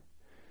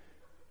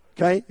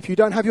 Okay, if you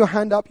don't have your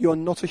hand up, you're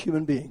not a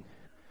human being.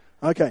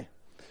 Okay.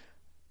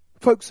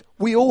 Folks,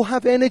 we all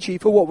have energy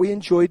for what we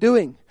enjoy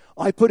doing.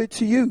 I put it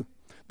to you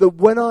that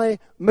when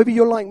maybe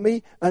you're like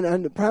me,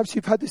 and perhaps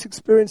you've had this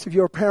experience if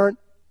you're a parent.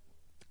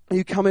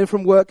 You come in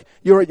from work,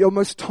 you're at your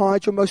most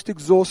tired, you're most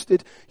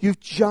exhausted. You've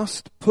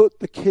just put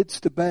the kids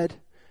to bed.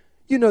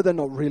 You know they're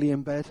not really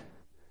in bed.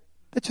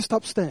 They're just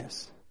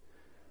upstairs.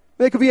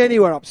 They could be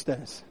anywhere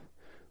upstairs.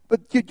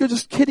 But you're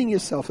just kidding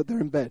yourself that they're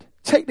in bed.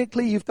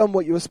 Technically, you've done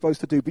what you were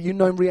supposed to do, but you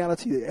know in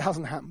reality that it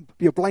hasn't happened.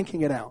 You're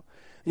blanking it out.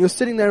 And you're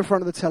sitting there in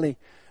front of the telly,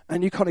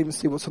 and you can't even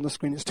see what's on the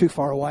screen. It's too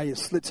far away. It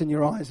slits in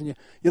your eyes, and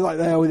you're like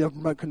there with your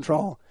remote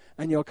control,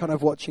 and you're kind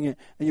of watching it,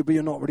 but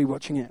you're not really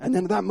watching it. And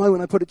then at that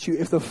moment, I put it to you,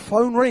 if the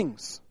phone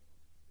rings,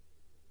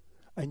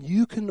 and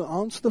you can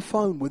answer the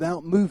phone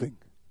without moving,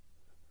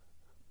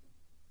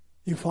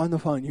 you find the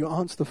phone, you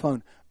answer the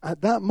phone.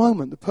 At that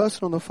moment, the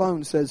person on the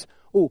phone says,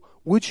 oh,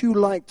 would you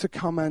like to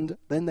come, and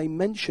then they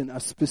mention a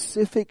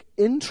specific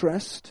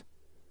interest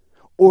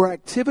or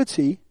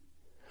activity.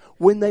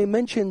 When they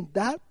mention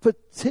that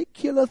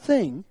particular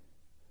thing,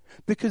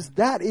 because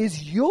that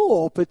is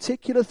your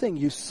particular thing,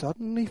 you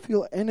suddenly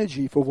feel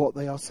energy for what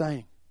they are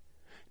saying.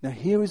 Now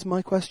here is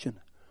my question.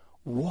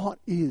 What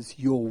is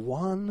your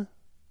one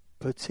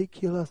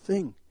particular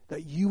thing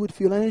that you would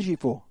feel energy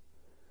for?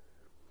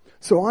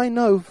 So I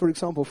know, for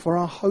example, for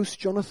our host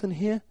Jonathan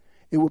here,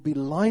 it would be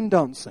line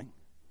dancing.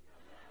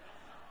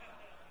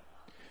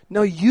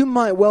 Now you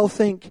might well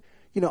think,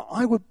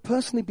 I would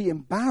personally be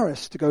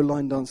embarrassed to go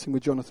line dancing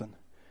with Jonathan.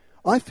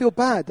 I feel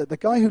bad that the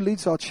guy who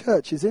leads our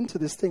church is into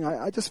this thing.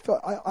 I just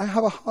feel I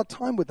have a hard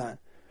time with that.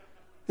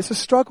 It's a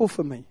struggle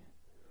for me.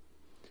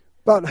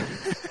 But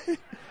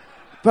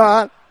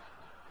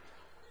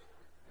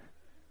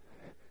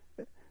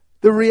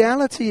the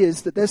reality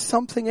is that there's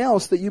something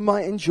else that you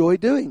might enjoy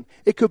doing.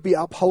 It could be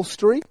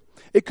upholstery.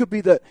 It could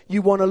be that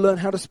you want to learn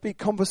how to speak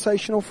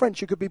conversational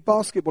French. It could be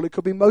basketball. It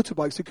could be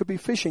motorbikes. It could be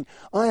fishing.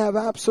 I have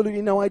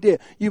absolutely no idea.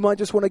 You might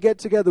just want to get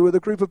together with a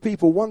group of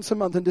people once a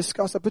month and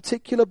discuss a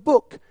particular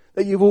book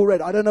that you've all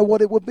read. I don't know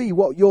what it would be,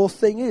 what your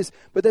thing is,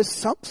 but there's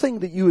something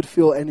that you would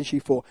feel energy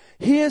for.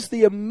 Here's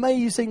the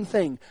amazing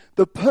thing.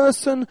 The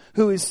person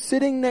who is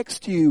sitting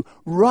next to you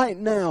right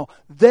now,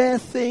 their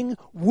thing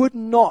would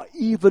not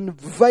even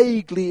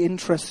vaguely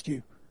interest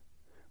you.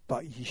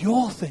 But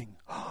your thing.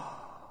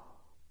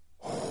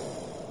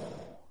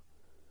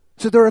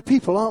 So there are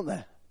people, aren't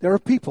there? There are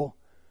people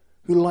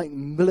who like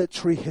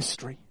military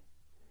history.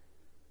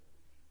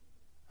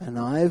 And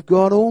I've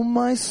got all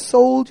my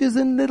soldiers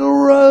in little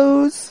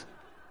rows.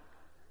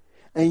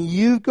 and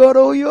you've got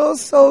all your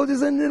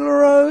soldiers in little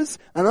rows,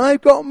 and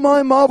I've got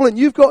my marble, and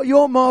you've got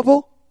your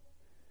marble.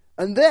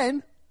 And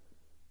then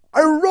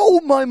I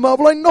roll my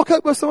marble, I knock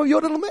over some of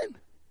your little men.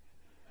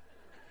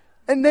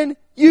 And then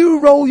you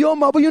roll your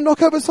marble, you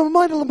knock over some of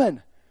my little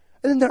men.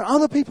 And then there are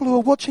other people who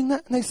are watching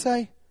that, and they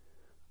say,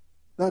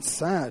 that's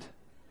sad.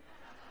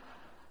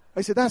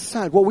 I said, that's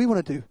sad. What we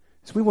want to do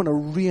is we want to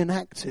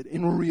reenact it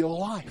in real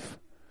life.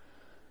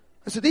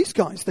 I said, these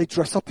guys, they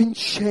dress up in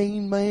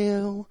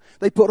chainmail,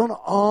 they put on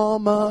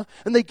armour,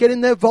 and they get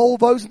in their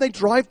Volvos, and they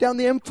drive down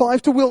the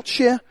M5 to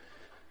Wiltshire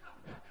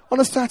on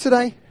a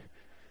Saturday.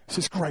 This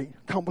is great.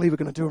 Can't believe we're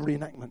going to do a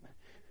reenactment.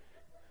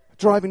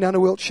 Driving down to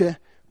Wiltshire,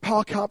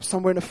 park up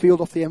somewhere in a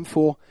field off the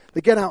M4.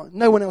 They get out,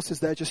 no one else is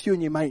there, just you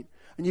and your mate.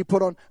 And you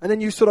put on, and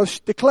then you sort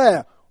of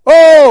declare,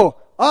 oh,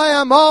 I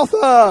am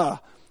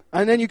Arthur.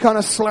 And then you kind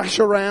of slash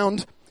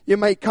around. Your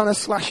mate kind of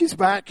slashes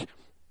back.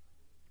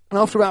 And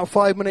after about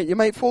 5 minutes, your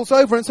mate falls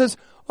over and says,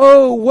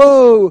 oh,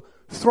 woe,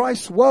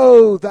 thrice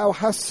woe, thou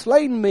hast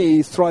slain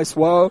me, thrice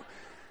woe.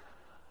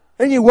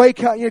 And you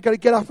wake up, you've got to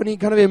get up and you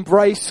kind of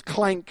embrace,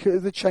 clank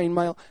the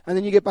chainmail. And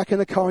then you get back in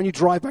the car and you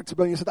drive back to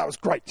Birmingham and say, that was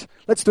great.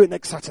 Let's do it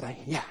next Saturday.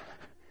 Yeah.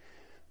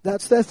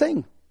 That's their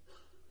thing.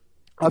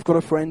 I've got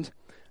a friend,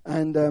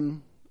 and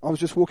I was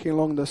just walking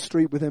along the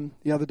street with him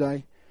the other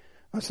day.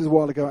 This is a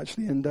while ago,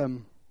 actually,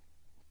 and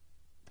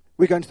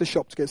we're going to the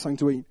shop to get something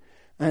to eat.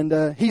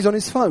 And he's on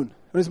his phone,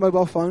 on his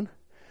mobile phone,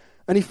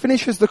 and he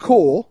finishes the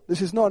call.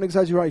 This is not an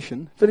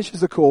exaggeration. Finishes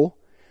the call,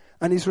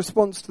 and his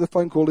response to the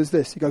phone call is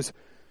this. He goes,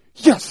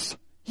 yes,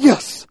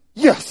 yes,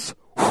 yes.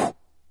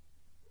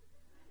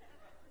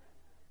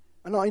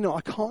 And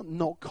I can't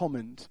not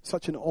comment.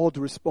 Such an odd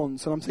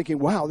response. And I'm thinking,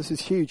 wow, this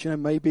is huge.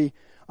 Maybe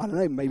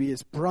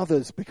his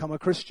brother's become a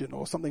Christian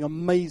or something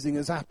amazing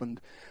has happened.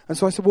 And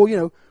so I said,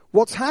 well,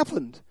 what's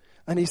happened?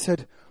 And he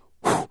said,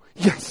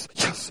 yes,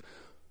 yes.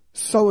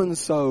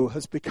 So-and-so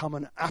has become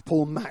an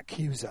Apple Mac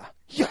user.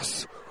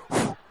 Yes.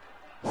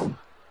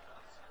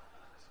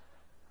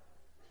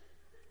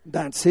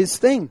 That's his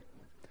thing.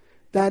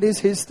 That is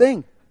his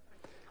thing.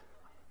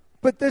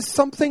 But there's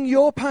something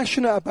you're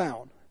passionate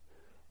about.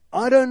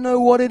 I don't know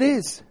what it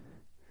is.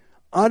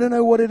 But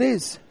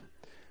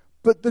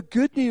the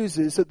good news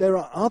is that there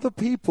are other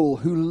people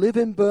who live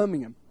in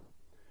Birmingham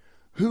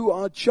who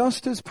are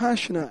just as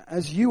passionate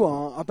as you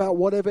are about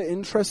whatever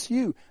interests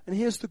you. And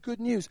here's the good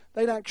news.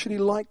 They'd actually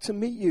like to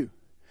meet you.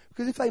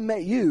 Because if they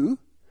met you,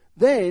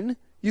 then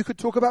you could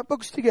talk about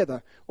books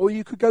together, or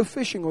you could go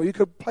fishing, or you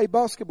could play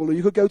basketball, or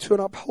you could go to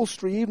an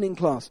upholstery evening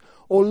class,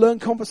 or learn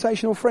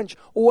conversational French,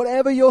 or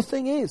whatever your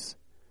thing is.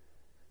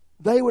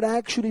 They would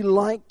actually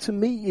like to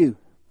meet you.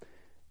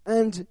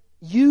 And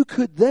you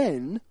could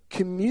then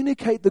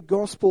communicate the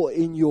gospel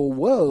in your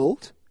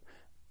world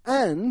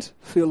and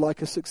feel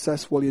like a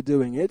success while you're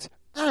doing it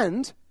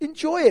and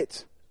enjoy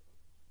it.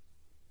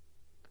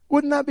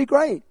 Wouldn't that be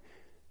great?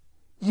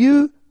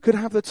 You could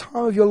have the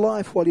time of your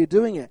life while you're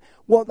doing it.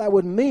 What that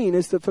would mean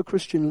is that for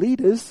Christian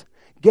leaders,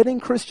 getting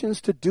Christians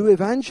to do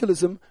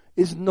evangelism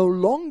is no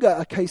longer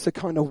a case of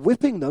kind of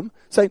whipping them,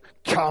 saying,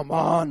 come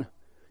on.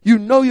 You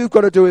know you've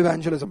got to do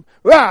evangelism.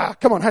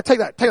 Come on, take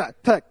that.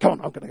 Come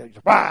on, I'm going to get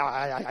you.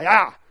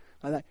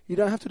 Like that. You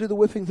don't have to do the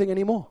whipping thing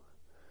anymore.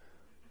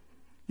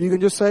 You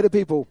can just say to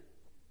people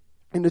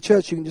in the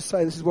church, you can just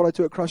say, this is what I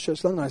do at Christ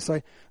Church London. I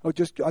say, I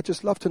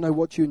just love to know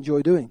what you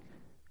enjoy doing.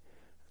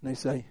 And they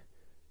say,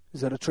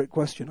 is that a trick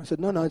question? I said,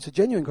 no, it's a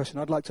genuine question.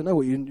 I'd like to know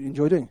what you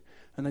enjoy doing.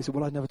 And they said,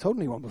 well, I'd never told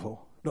anyone before.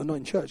 Not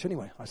in church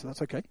anyway. I said,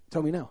 that's okay.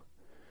 Tell me now.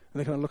 And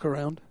they kind of look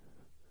around.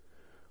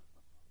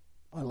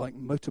 I like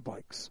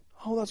motorbikes.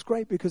 Oh, that's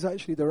great, because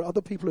actually there are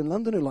other people in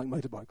London who like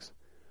motorbikes.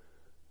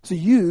 So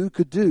you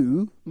could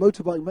do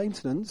motorbike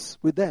maintenance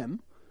with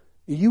them.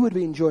 You would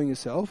be enjoying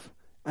yourself,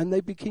 and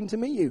they'd be keen to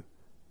meet you.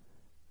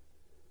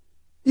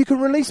 You can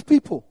release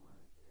people.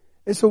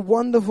 It's a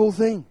wonderful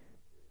thing.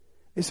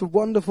 It's a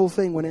wonderful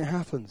thing when it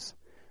happens.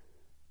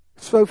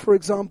 So, for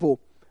example,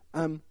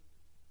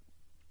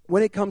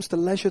 when it comes to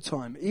leisure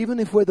time, even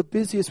if we're the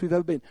busiest we've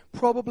ever been,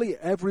 probably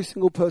every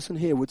single person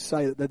here would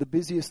say that they're the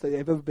busiest they've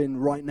ever been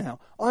right now.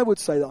 I would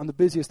say that I'm the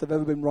busiest I've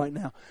ever been right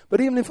now.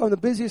 But even if I'm the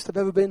busiest I've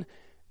ever been,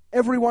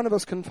 every one of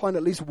us can find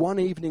at least one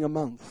evening a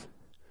month.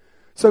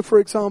 So, for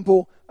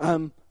example,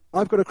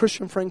 I've got a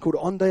Christian friend called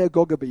Onde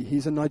Agogabi.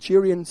 He's a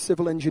Nigerian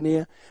civil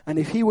engineer. And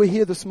if he were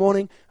here this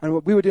morning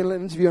and we were doing an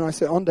interview and I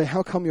said, Onde,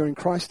 how come you're in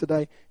Christ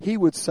today? He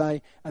would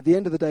say, at the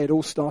end of the day, it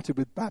all started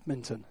with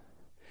badminton.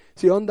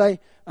 See, Onde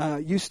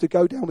used to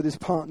go down with his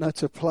partner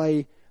to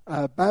play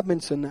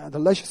badminton at the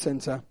leisure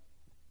centre.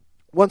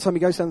 One time he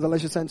goes down to the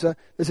leisure centre,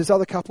 there's this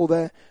other couple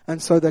there,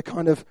 and so they're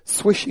kind of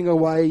swishing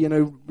away,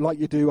 like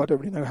you do. I don't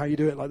really know how you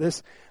do it like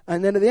this.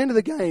 And then at the end of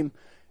the game,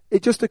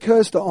 it just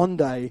occurs to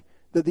Onde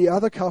that the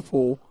other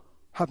couple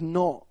have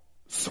not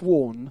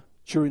sworn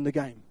during the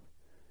game.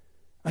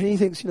 And he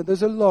thinks,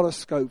 there's a lot of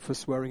scope for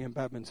swearing in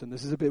badminton.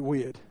 This is a bit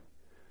weird.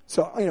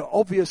 So,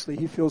 obviously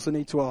he feels the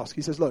need to ask.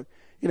 He says, look,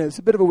 it's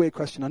a bit of a weird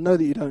question. I know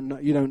that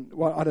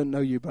I don't know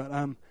you,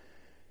 but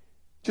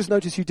just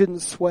notice you didn't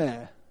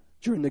swear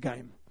during the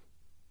game.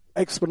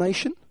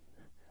 explanation.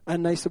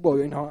 And they said, well,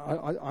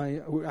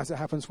 I as it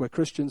happens, we're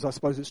Christians. I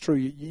suppose it's true.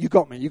 You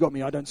got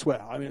me. I don't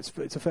swear. I mean,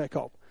 it's a fair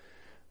cop.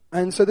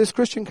 And so this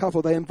Christian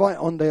couple, they invite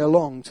Onde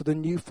along to the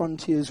New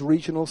Frontiers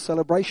regional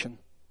celebration.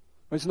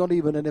 It's not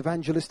even an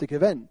evangelistic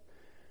event.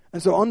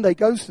 And so Onde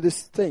goes to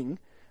this thing,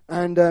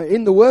 and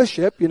in the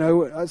worship,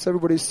 as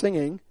everybody's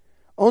singing,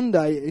 Onde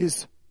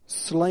is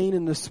slain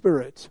in the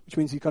spirit, which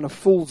means he kind of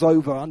falls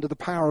over under the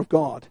power of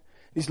God.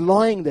 He's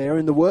lying there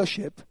in the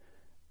worship,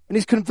 and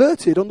he's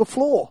converted on the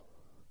floor.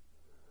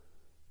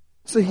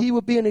 So he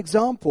would be an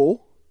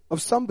example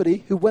of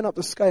somebody who went up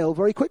the scale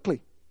very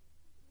quickly.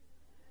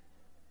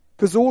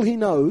 Because all he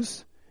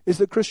knows is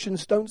that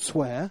Christians don't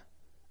swear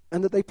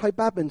and that they play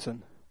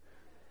badminton,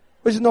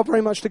 which is not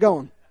very much to go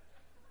on.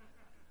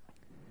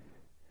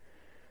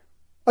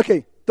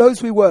 Okay,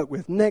 those we work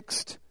with.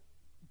 Next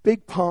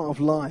big part of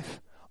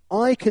life.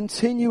 I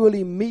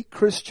continually meet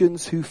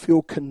Christians who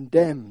feel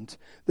condemned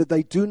that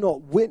they do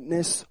not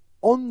witness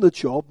on the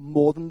job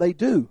more than they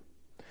do.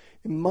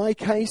 In my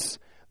case,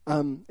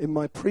 in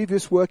my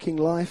previous working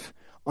life,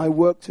 I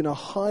worked in a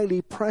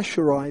highly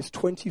pressurized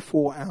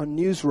 24-hour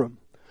newsroom.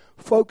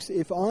 Folks,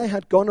 if I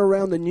had gone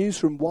around the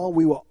newsroom while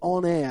we were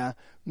on air,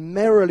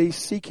 merrily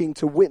seeking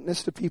to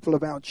witness to people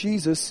about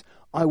Jesus,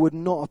 I would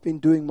not have been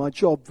doing my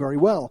job very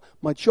well.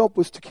 My job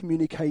was to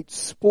communicate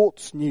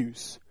sports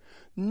news.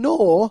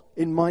 Nor,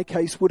 in my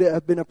case, would it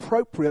have been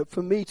appropriate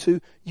for me to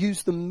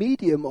use the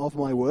medium of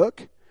my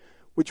work,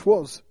 which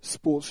was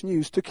sports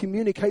news, to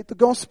communicate the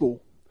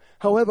gospel.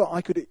 However,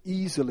 I could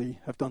easily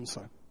have done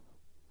so.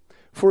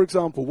 For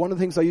example, one of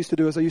the things I used to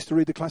do is I used to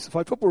read the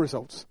classified football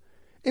results.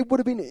 It would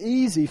have been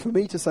easy for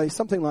me to say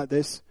something like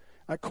this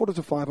at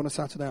 4:45 on a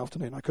Saturday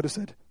afternoon. I could have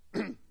said,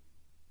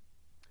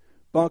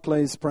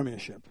 Barclays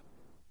Premiership.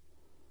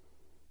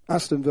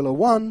 Aston Villa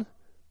 1,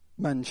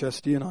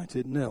 Manchester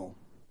United 0.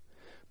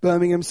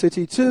 Birmingham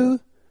City 2,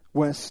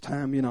 West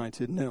Ham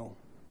United 0.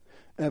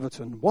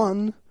 Everton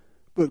 1,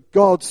 but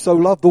God so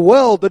loved the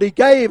world that he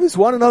gave his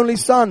one and only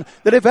Son,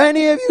 that if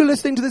any of you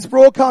listening to this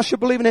broadcast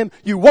should believe in him,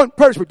 you won't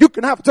perish, but you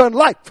can have eternal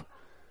life.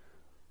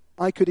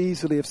 I could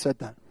easily have said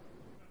that.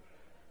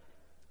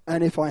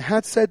 And if I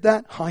had said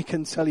that, I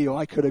can tell you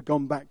I could have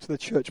gone back to the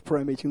church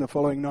prayer meeting the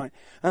following night,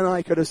 and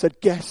I could have said,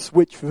 guess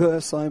which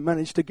verse I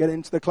managed to get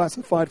into the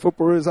classified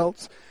football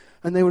results.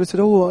 And they would have said,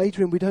 oh,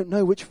 Adrian, we don't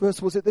know. Which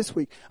verse was it this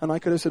week? And I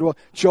could have said, well,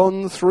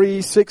 John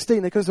 3:16.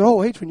 They could have said,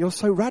 oh, Adrian, you're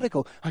so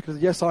radical. I could have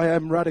said, yes, I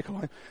am radical.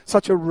 I'm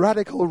such a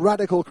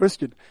radical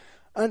Christian.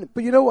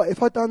 But you know what?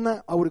 If I'd done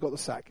that, I would have got the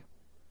sack.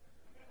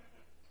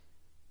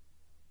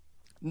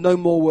 No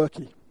more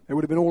worky. It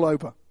would have been all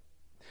over.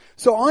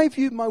 So I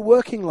viewed my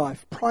working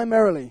life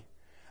primarily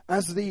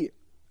as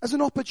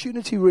an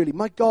opportunity, really.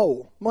 My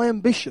goal, my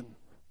ambition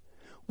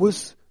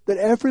was that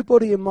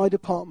everybody in my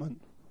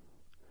department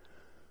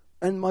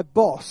and my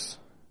boss,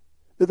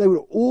 that they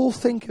would all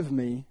think of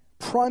me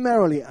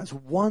primarily as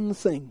one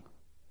thing,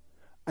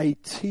 a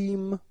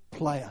team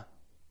player.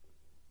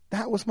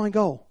 That was my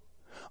goal.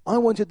 I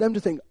wanted them to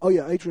think, oh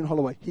yeah, Adrian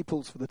Holloway, he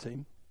pulls for the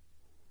team.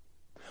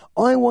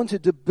 I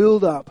wanted to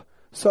build up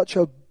such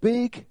a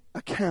big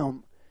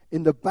account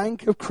in the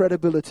bank of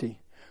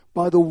credibility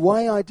by the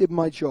way I did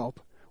my job,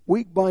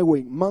 week by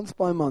week, month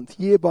by month,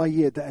 year by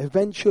year, that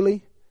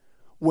eventually,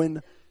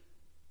 when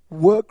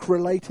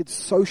work-related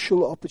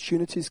social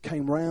opportunities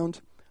came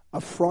round,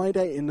 a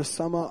Friday in the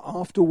summer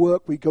after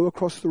work, we go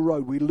across the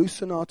road, we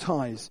loosen our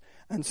ties,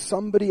 and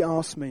somebody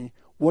asked me,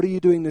 what are you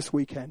doing this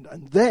weekend?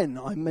 And then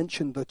I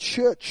mentioned the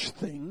church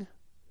thing.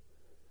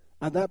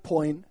 At that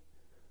point,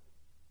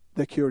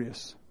 they're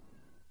curious.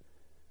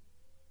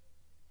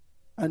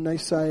 And they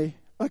say,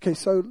 okay,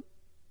 so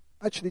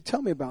actually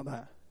tell me about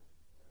that.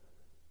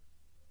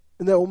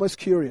 And they're almost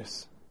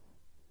curious.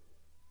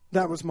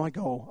 That was my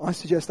goal. I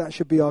suggest that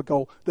should be our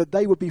goal, that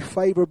they would be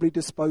favorably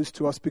disposed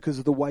to us because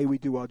of the way we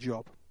do our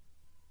job.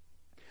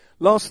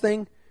 Last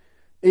thing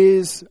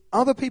is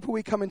other people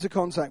we come into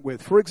contact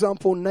with. For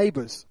example,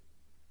 neighbors.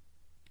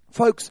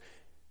 Folks,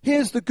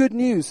 here's the good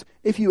news.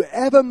 If you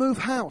ever move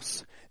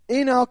house,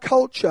 in our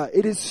culture,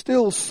 it is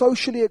still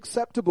socially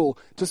acceptable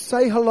to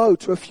say hello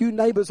to a few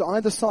neighbors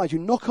either side. You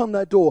knock on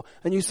their door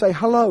and you say,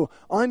 hello,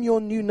 I'm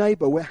your new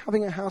neighbor. We're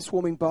having a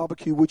housewarming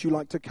barbecue. Would you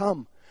like to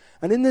come?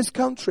 And in this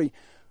country,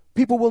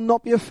 people will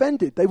not be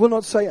offended. They will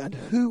not say, and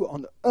who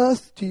on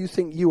earth do you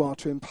think you are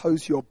to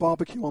impose your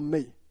barbecue on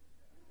me?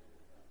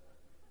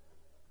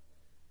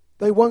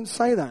 They won't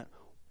say that.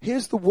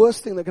 Here's the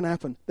worst thing that can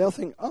happen. They'll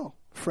think, oh,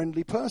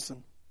 friendly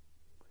person.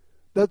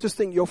 They'll just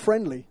think you're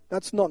friendly.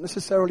 That's not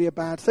necessarily a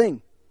bad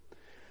thing.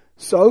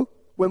 So,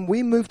 when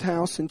we moved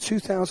house in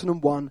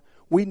 2001,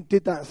 we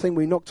did that thing.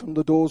 We knocked on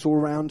the doors all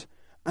around.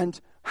 And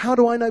how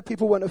do I know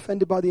people weren't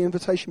offended by the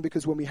invitation?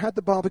 Because when we had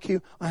the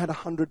barbecue, I had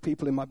 100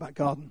 people in my back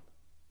garden.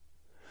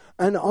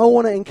 And I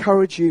want to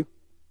encourage you,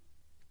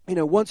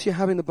 once you're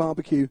having the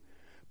barbecue,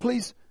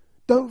 please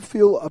don't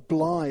feel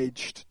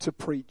obliged to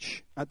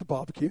preach at the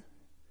barbecue.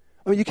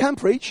 I mean, you can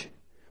preach,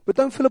 but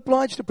but don't feel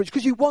obliged to preach,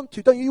 because you want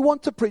to, don't you? You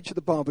want to preach at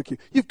the barbecue.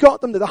 You've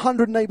got them there, the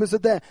 100 neighbours are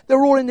there.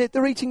 They're all in it,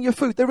 they're eating your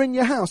food, they're in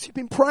your house. You've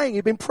been praying,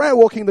 you've been prayer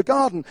walking the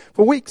garden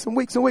for weeks and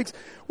weeks and weeks,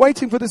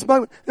 waiting for this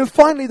moment. And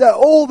finally they're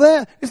all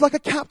there. It's like a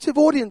captive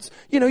audience.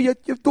 You know, your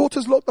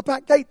daughter's locked the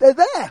back gate, they're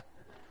there.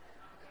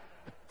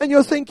 And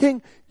you're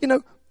thinking,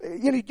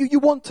 you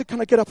want to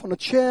kind of get up on a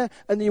chair,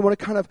 and then you want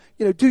to kind of,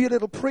 do your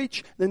little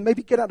preach, then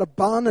maybe get out a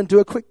bun and do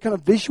a quick kind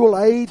of visual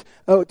aid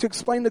to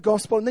explain the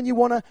gospel, and then you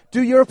want to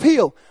do your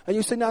appeal. And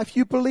you say, now, if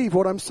you believe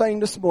what I'm saying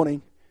this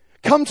morning,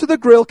 come to the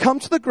grill, come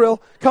to the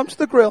grill, come to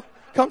the grill,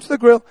 come to the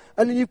grill.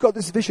 And then you've got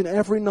this vision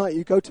every night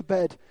you go to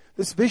bed,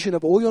 this vision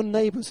of all your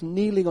neighbors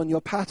kneeling on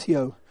your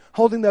patio,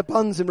 holding their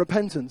buns in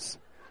repentance.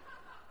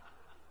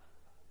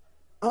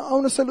 I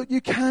want to say, look,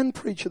 you can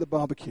preach at the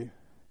barbecue.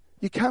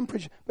 You can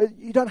preach, but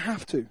you don't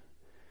have to.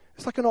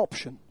 It's like an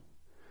option.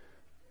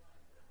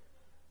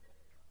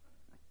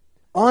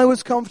 I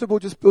was comfortable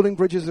just building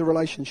bridges of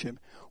relationship.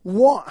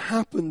 What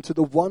happened to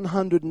the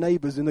 100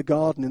 neighbors in the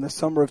garden in the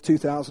summer of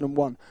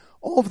 2001?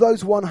 Of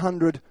those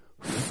 100,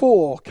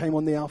 4 came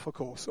on the Alpha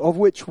course, of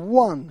which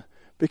 1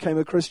 became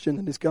a Christian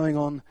and is going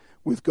on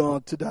with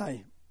God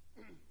today.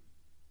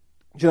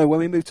 Do you know, when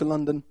we moved to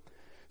London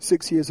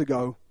 6 years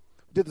ago,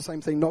 we did the same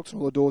thing, knocked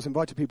on all the doors,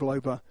 invited people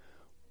over.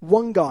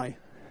 One guy,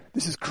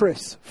 this is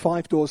Chris,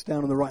 5 doors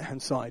down on the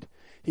right-hand side.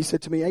 He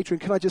said to me, Adrian,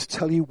 can I just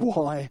tell you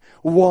why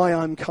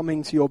I'm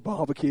coming to your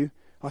barbecue?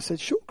 I said,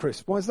 sure,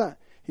 Chris, why is that?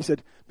 He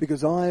said,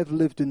 because I have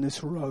lived in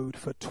this road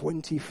for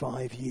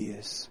 25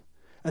 years,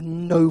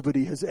 and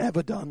nobody has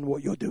ever done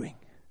what you're doing.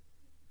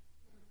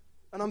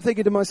 And I'm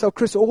thinking to myself,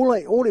 Chris, all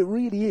it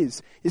really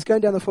is going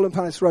down the Fulham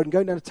Palace Road and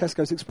going down to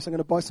Tesco's Express. I'm going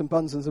to buy some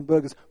buns and some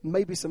burgers,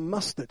 maybe some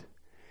mustard.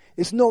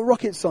 It's not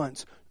rocket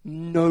science.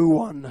 No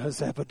one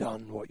has ever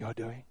done what you're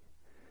doing.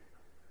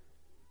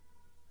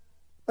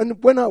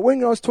 And when I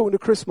was talking to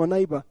Chris, my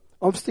neighbour,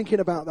 I was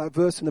thinking about that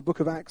verse in the book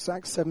of Acts,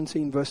 Acts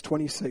 17, verse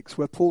 26,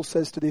 where Paul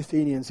says to the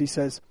Athenians, he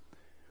says,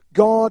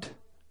 God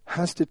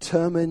has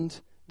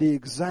determined the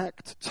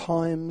exact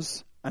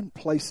times and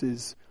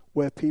places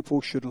where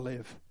people should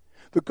live.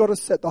 But God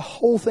has set the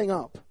whole thing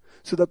up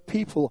so that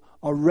people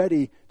are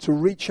ready to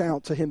reach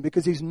out to him,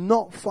 because he's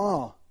not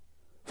far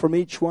from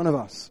each one of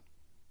us.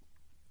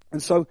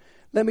 And so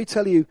let me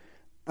tell you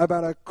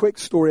about a quick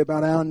story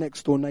about our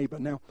next door neighbour.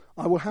 Now,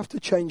 I will have to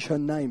change her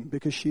name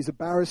because she's a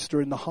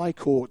barrister in the High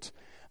Court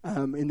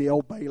in the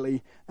Old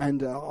Bailey,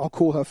 and I'll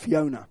call her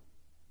Fiona.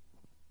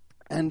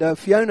 And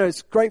Fiona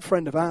is a great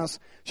friend of ours.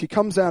 She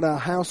comes out of our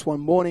house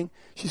one morning.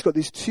 She's got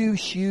these 2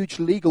 huge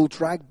legal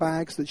drag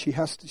bags that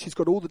she's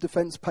got all the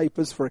defence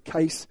papers for a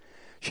case.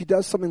 She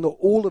does something that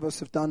all of us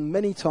have done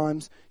many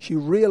times. She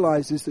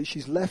realises that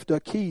she's left her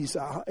keys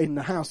in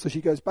the house, so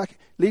she goes back,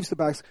 leaves the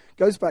bags,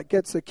 goes back,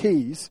 gets her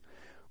keys.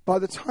 By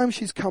the time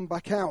she's come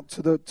back out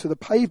to the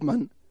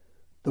pavement,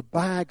 the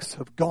bags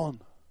have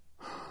gone.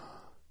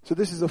 So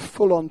this is a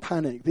full-on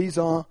panic. These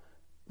are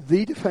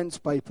the defence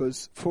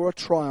papers for a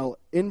trial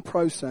in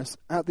process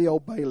at the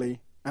Old Bailey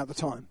at the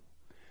time.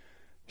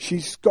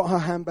 She's got her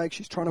handbag.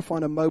 She's trying to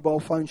find a mobile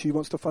phone. She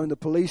wants to phone the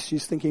police.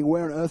 She's thinking,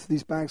 where on earth are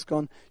these bags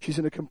gone? She's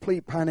in a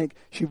complete panic.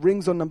 She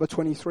rings on number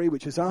 23,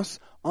 which is us.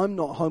 I'm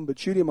not home, but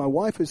Judy, my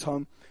wife, is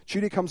home.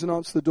 Judy comes and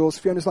answers the doors.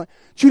 Fiona's like,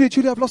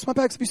 Judy, I've lost my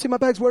bags. Have you seen my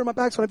bags? Where are my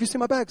bags? Have you seen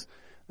my bags?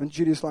 And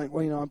Judy's like,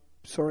 well, I'm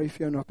sorry,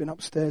 Fiona. I've been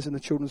upstairs in the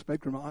children's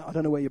bedroom. I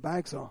don't know where your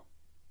bags are.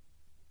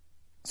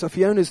 So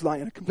Fiona's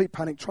like in a complete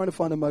panic, trying to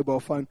find a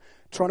mobile phone,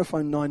 trying to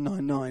phone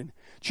 999.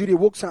 Judy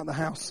walks out the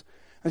house,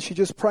 and she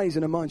just prays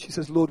in her mind. She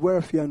says, Lord, where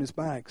are Fiona's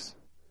bags?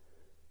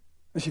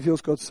 And she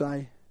feels God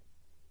say,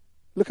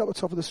 look up the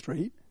top of the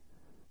street.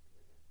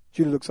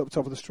 Judy looks up the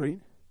top of the street.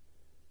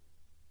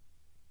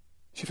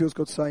 She feels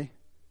God say,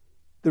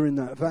 they're in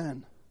that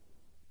van.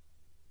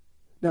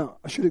 Now,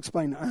 I should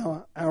explain,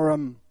 our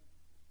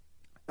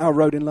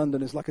road in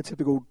London is like a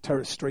typical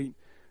terrace street.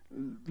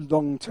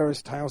 Long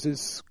terraced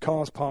houses,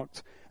 cars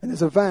parked, and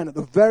there's a van at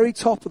the very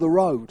top of the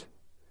road.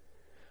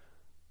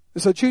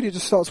 And so Judy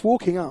just starts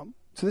walking up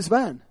to this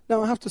van.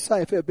 Now, I have to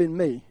say, if it had been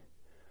me,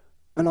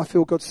 and I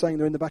feel God saying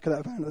they're in the back of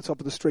that van at the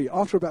top of the street,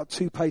 after about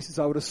 2 paces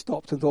I would have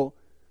stopped and thought,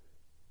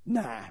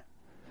 nah,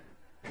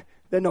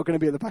 they're not going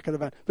to be at the back of the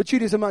van. But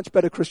Judy's a much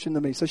better Christian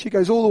than me, so she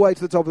goes all the way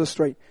to the top of the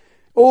street.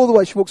 All the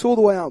way, she walks all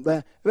the way out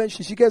there.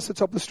 Eventually she gets to the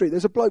top of the street.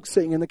 There's a bloke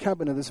sitting in the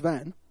cabin of this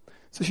van.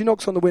 So she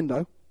knocks on the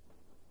window.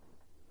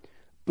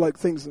 Bloke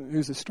thinks,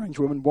 who's this strange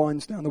woman,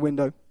 whines down the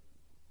window.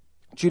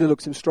 Judah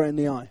looks him straight in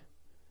the eye.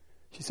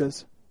 She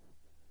says,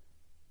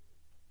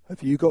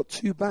 have you got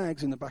 2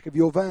 bags in the back of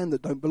your van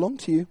that don't belong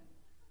to you?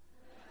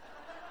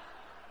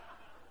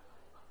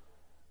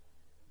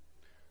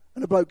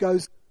 And the bloke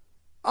goes,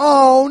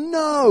 oh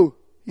no!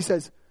 He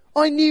says,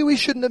 I knew we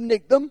shouldn't have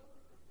nicked them.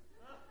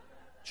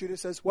 Judah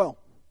says, well,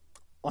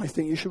 I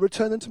think you should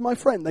return them to my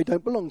friend. They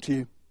don't belong to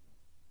you.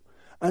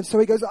 And so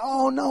he goes,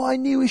 oh no, I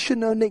knew we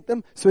shouldn't have nicked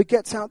them. So he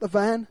gets out the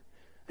van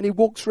and he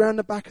walks around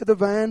the back of the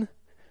van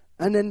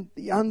and then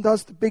he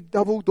undoes the big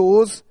double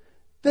doors.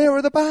 There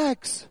are the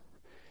bags.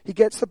 He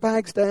gets the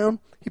bags down.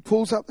 He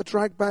pulls up the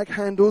drag bag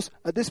handles.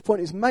 At this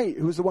point, his mate,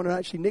 who was the one who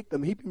actually nicked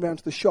them, he'd been round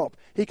to the shop.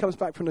 He comes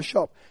back from the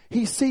shop.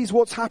 He sees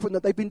what's happened,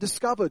 that they've been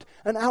discovered.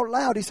 And out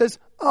loud, he says,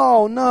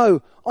 "Oh,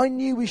 no, I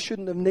knew we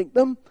shouldn't have nicked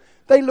them.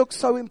 They look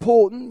so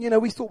important.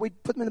 We thought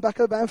we'd put them in the back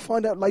of the van,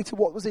 find out later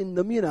what was in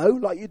them,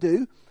 like you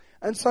do."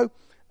 And so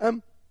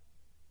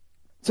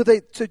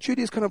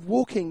Julia's kind of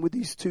walking with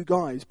these two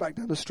guys back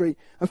down the street.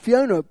 And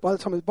Fiona, by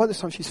this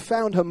time, she's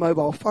found her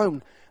mobile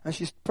phone. And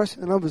she's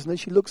pressing the numbers. And then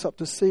she looks up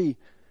to see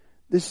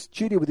this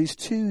Julia with these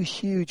two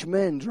huge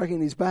men dragging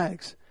these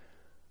bags.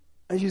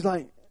 And she's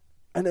like,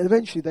 and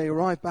eventually they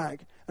arrive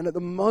back. And at the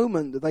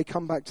moment that they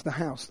come back to the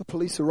house, the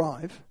police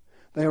arrive.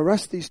 They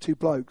arrest these two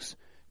blokes.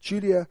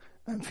 Julia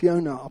and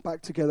Fiona are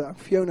back together. And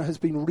Fiona has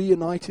been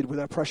reunited with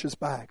her precious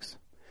bags.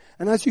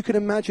 And as you can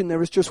imagine,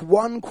 there is just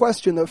one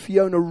question that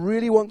Fiona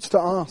really wants to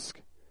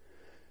ask.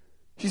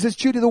 She says,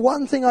 "Julia, the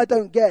one thing I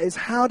don't get is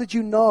how did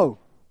you know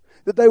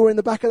that they were in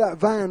the back of that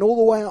van all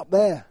the way up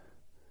there?"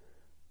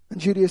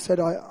 And Julia said,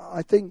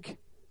 I think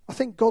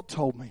God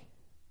told me.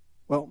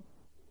 Well,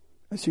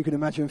 as you can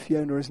imagine,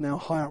 Fiona is now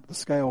higher up the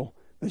scale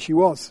than she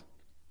was.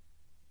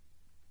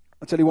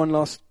 I'll tell you one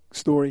last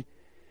story.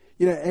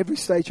 Every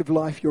stage of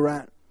life you're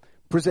at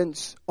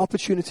presents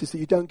opportunities that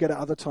you don't get at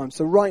other times.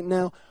 So right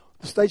now,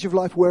 the stage of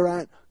life we're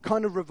at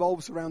kind of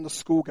revolves around the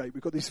school gate.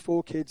 We've got these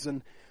 4 kids,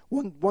 and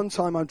one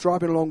time I'm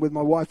driving along with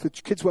my wife. The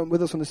kids weren't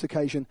with us on this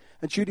occasion,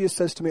 and Julia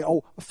says to me,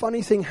 "Oh, a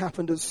funny thing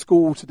happened at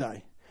school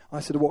today."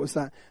 I said, "What was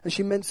that?" And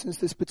she mentions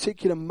this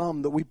particular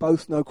mum that we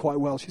both know quite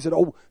well. She said,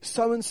 "Oh,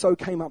 so-and-so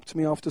came up to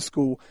me after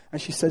school,"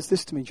 and she says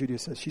this to me, Julia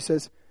says. She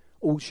says,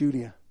 "Oh,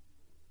 Julia,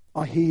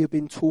 I hear you've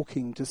been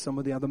talking to some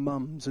of the other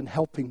mums and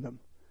helping them."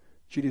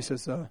 Julia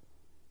says,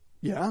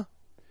 "Yeah."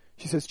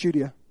 She says,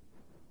 "Julia,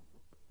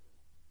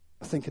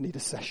 I think I need a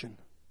session."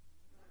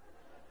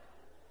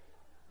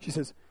 She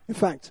says, "In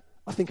fact,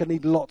 I think I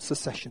need lots of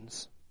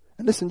sessions.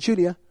 And listen,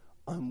 Julia,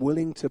 I'm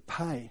willing to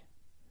pay."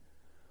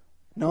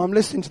 Now I'm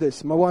listening to this,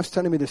 and my wife's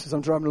telling me this as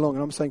I'm driving along,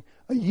 and I'm saying,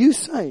 "Are you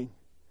saying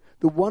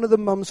that one of the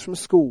mums from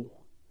school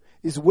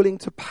is willing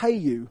to pay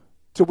you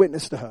to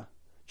witness to her?"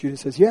 Julia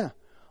says, "Yeah."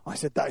 I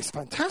said, "That is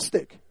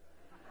fantastic."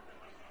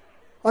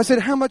 I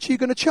said, "How much are you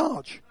going to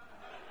charge?"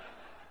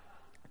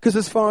 Because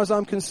as far as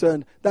I'm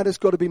concerned, that has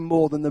got to be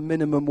more than the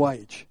minimum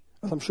wage.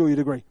 As I'm sure you'd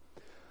agree.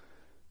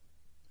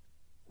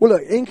 Well,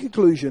 look, in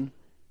conclusion,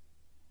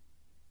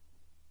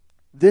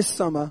 this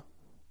summer,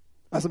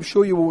 as I'm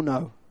sure you all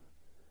know,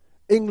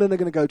 England are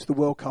going to go to the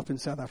World Cup in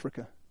South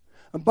Africa.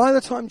 And by the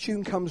time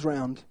June comes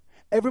round,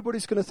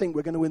 everybody's going to think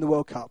we're going to win the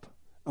World Cup.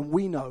 And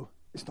we know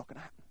it's not going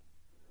to happen.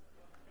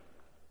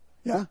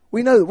 Yeah?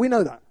 We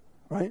know that,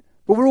 right?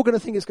 But we're all going to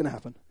think it's going to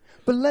happen.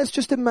 But let's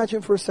just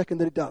imagine for a second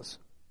that it does.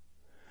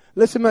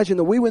 Let's imagine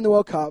that we win the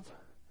World Cup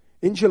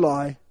in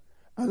July.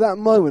 At that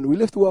moment, we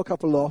lift the World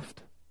Cup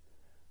aloft.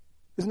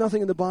 There's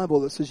nothing in the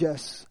Bible that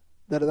suggests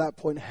that at that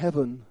point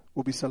heaven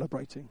will be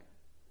celebrating.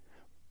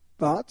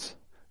 But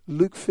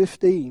Luke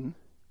 15,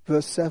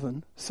 verse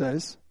 7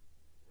 says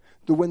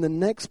that when the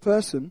next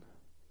person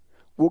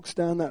walks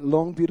down that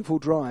long, beautiful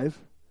drive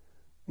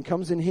and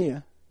comes in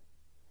here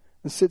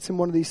and sits in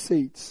one of these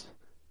seats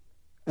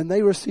and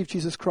they receive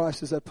Jesus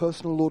Christ as their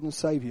personal Lord and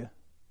Savior,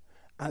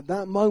 at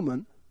that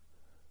moment,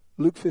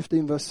 Luke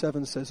 15, verse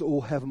 7 says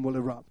all heaven will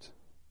erupt.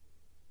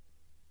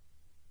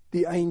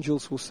 The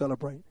angels will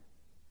celebrate.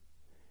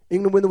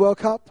 England win the World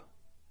Cup,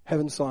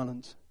 heaven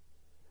silent.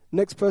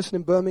 Next person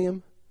in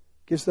Birmingham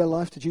gives their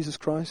life to Jesus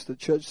Christ at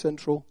Church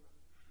Central,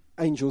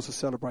 angels are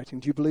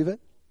celebrating. Do you believe it?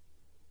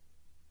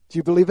 Do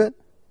you believe it?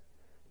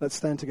 Let's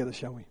stand together,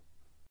 shall we?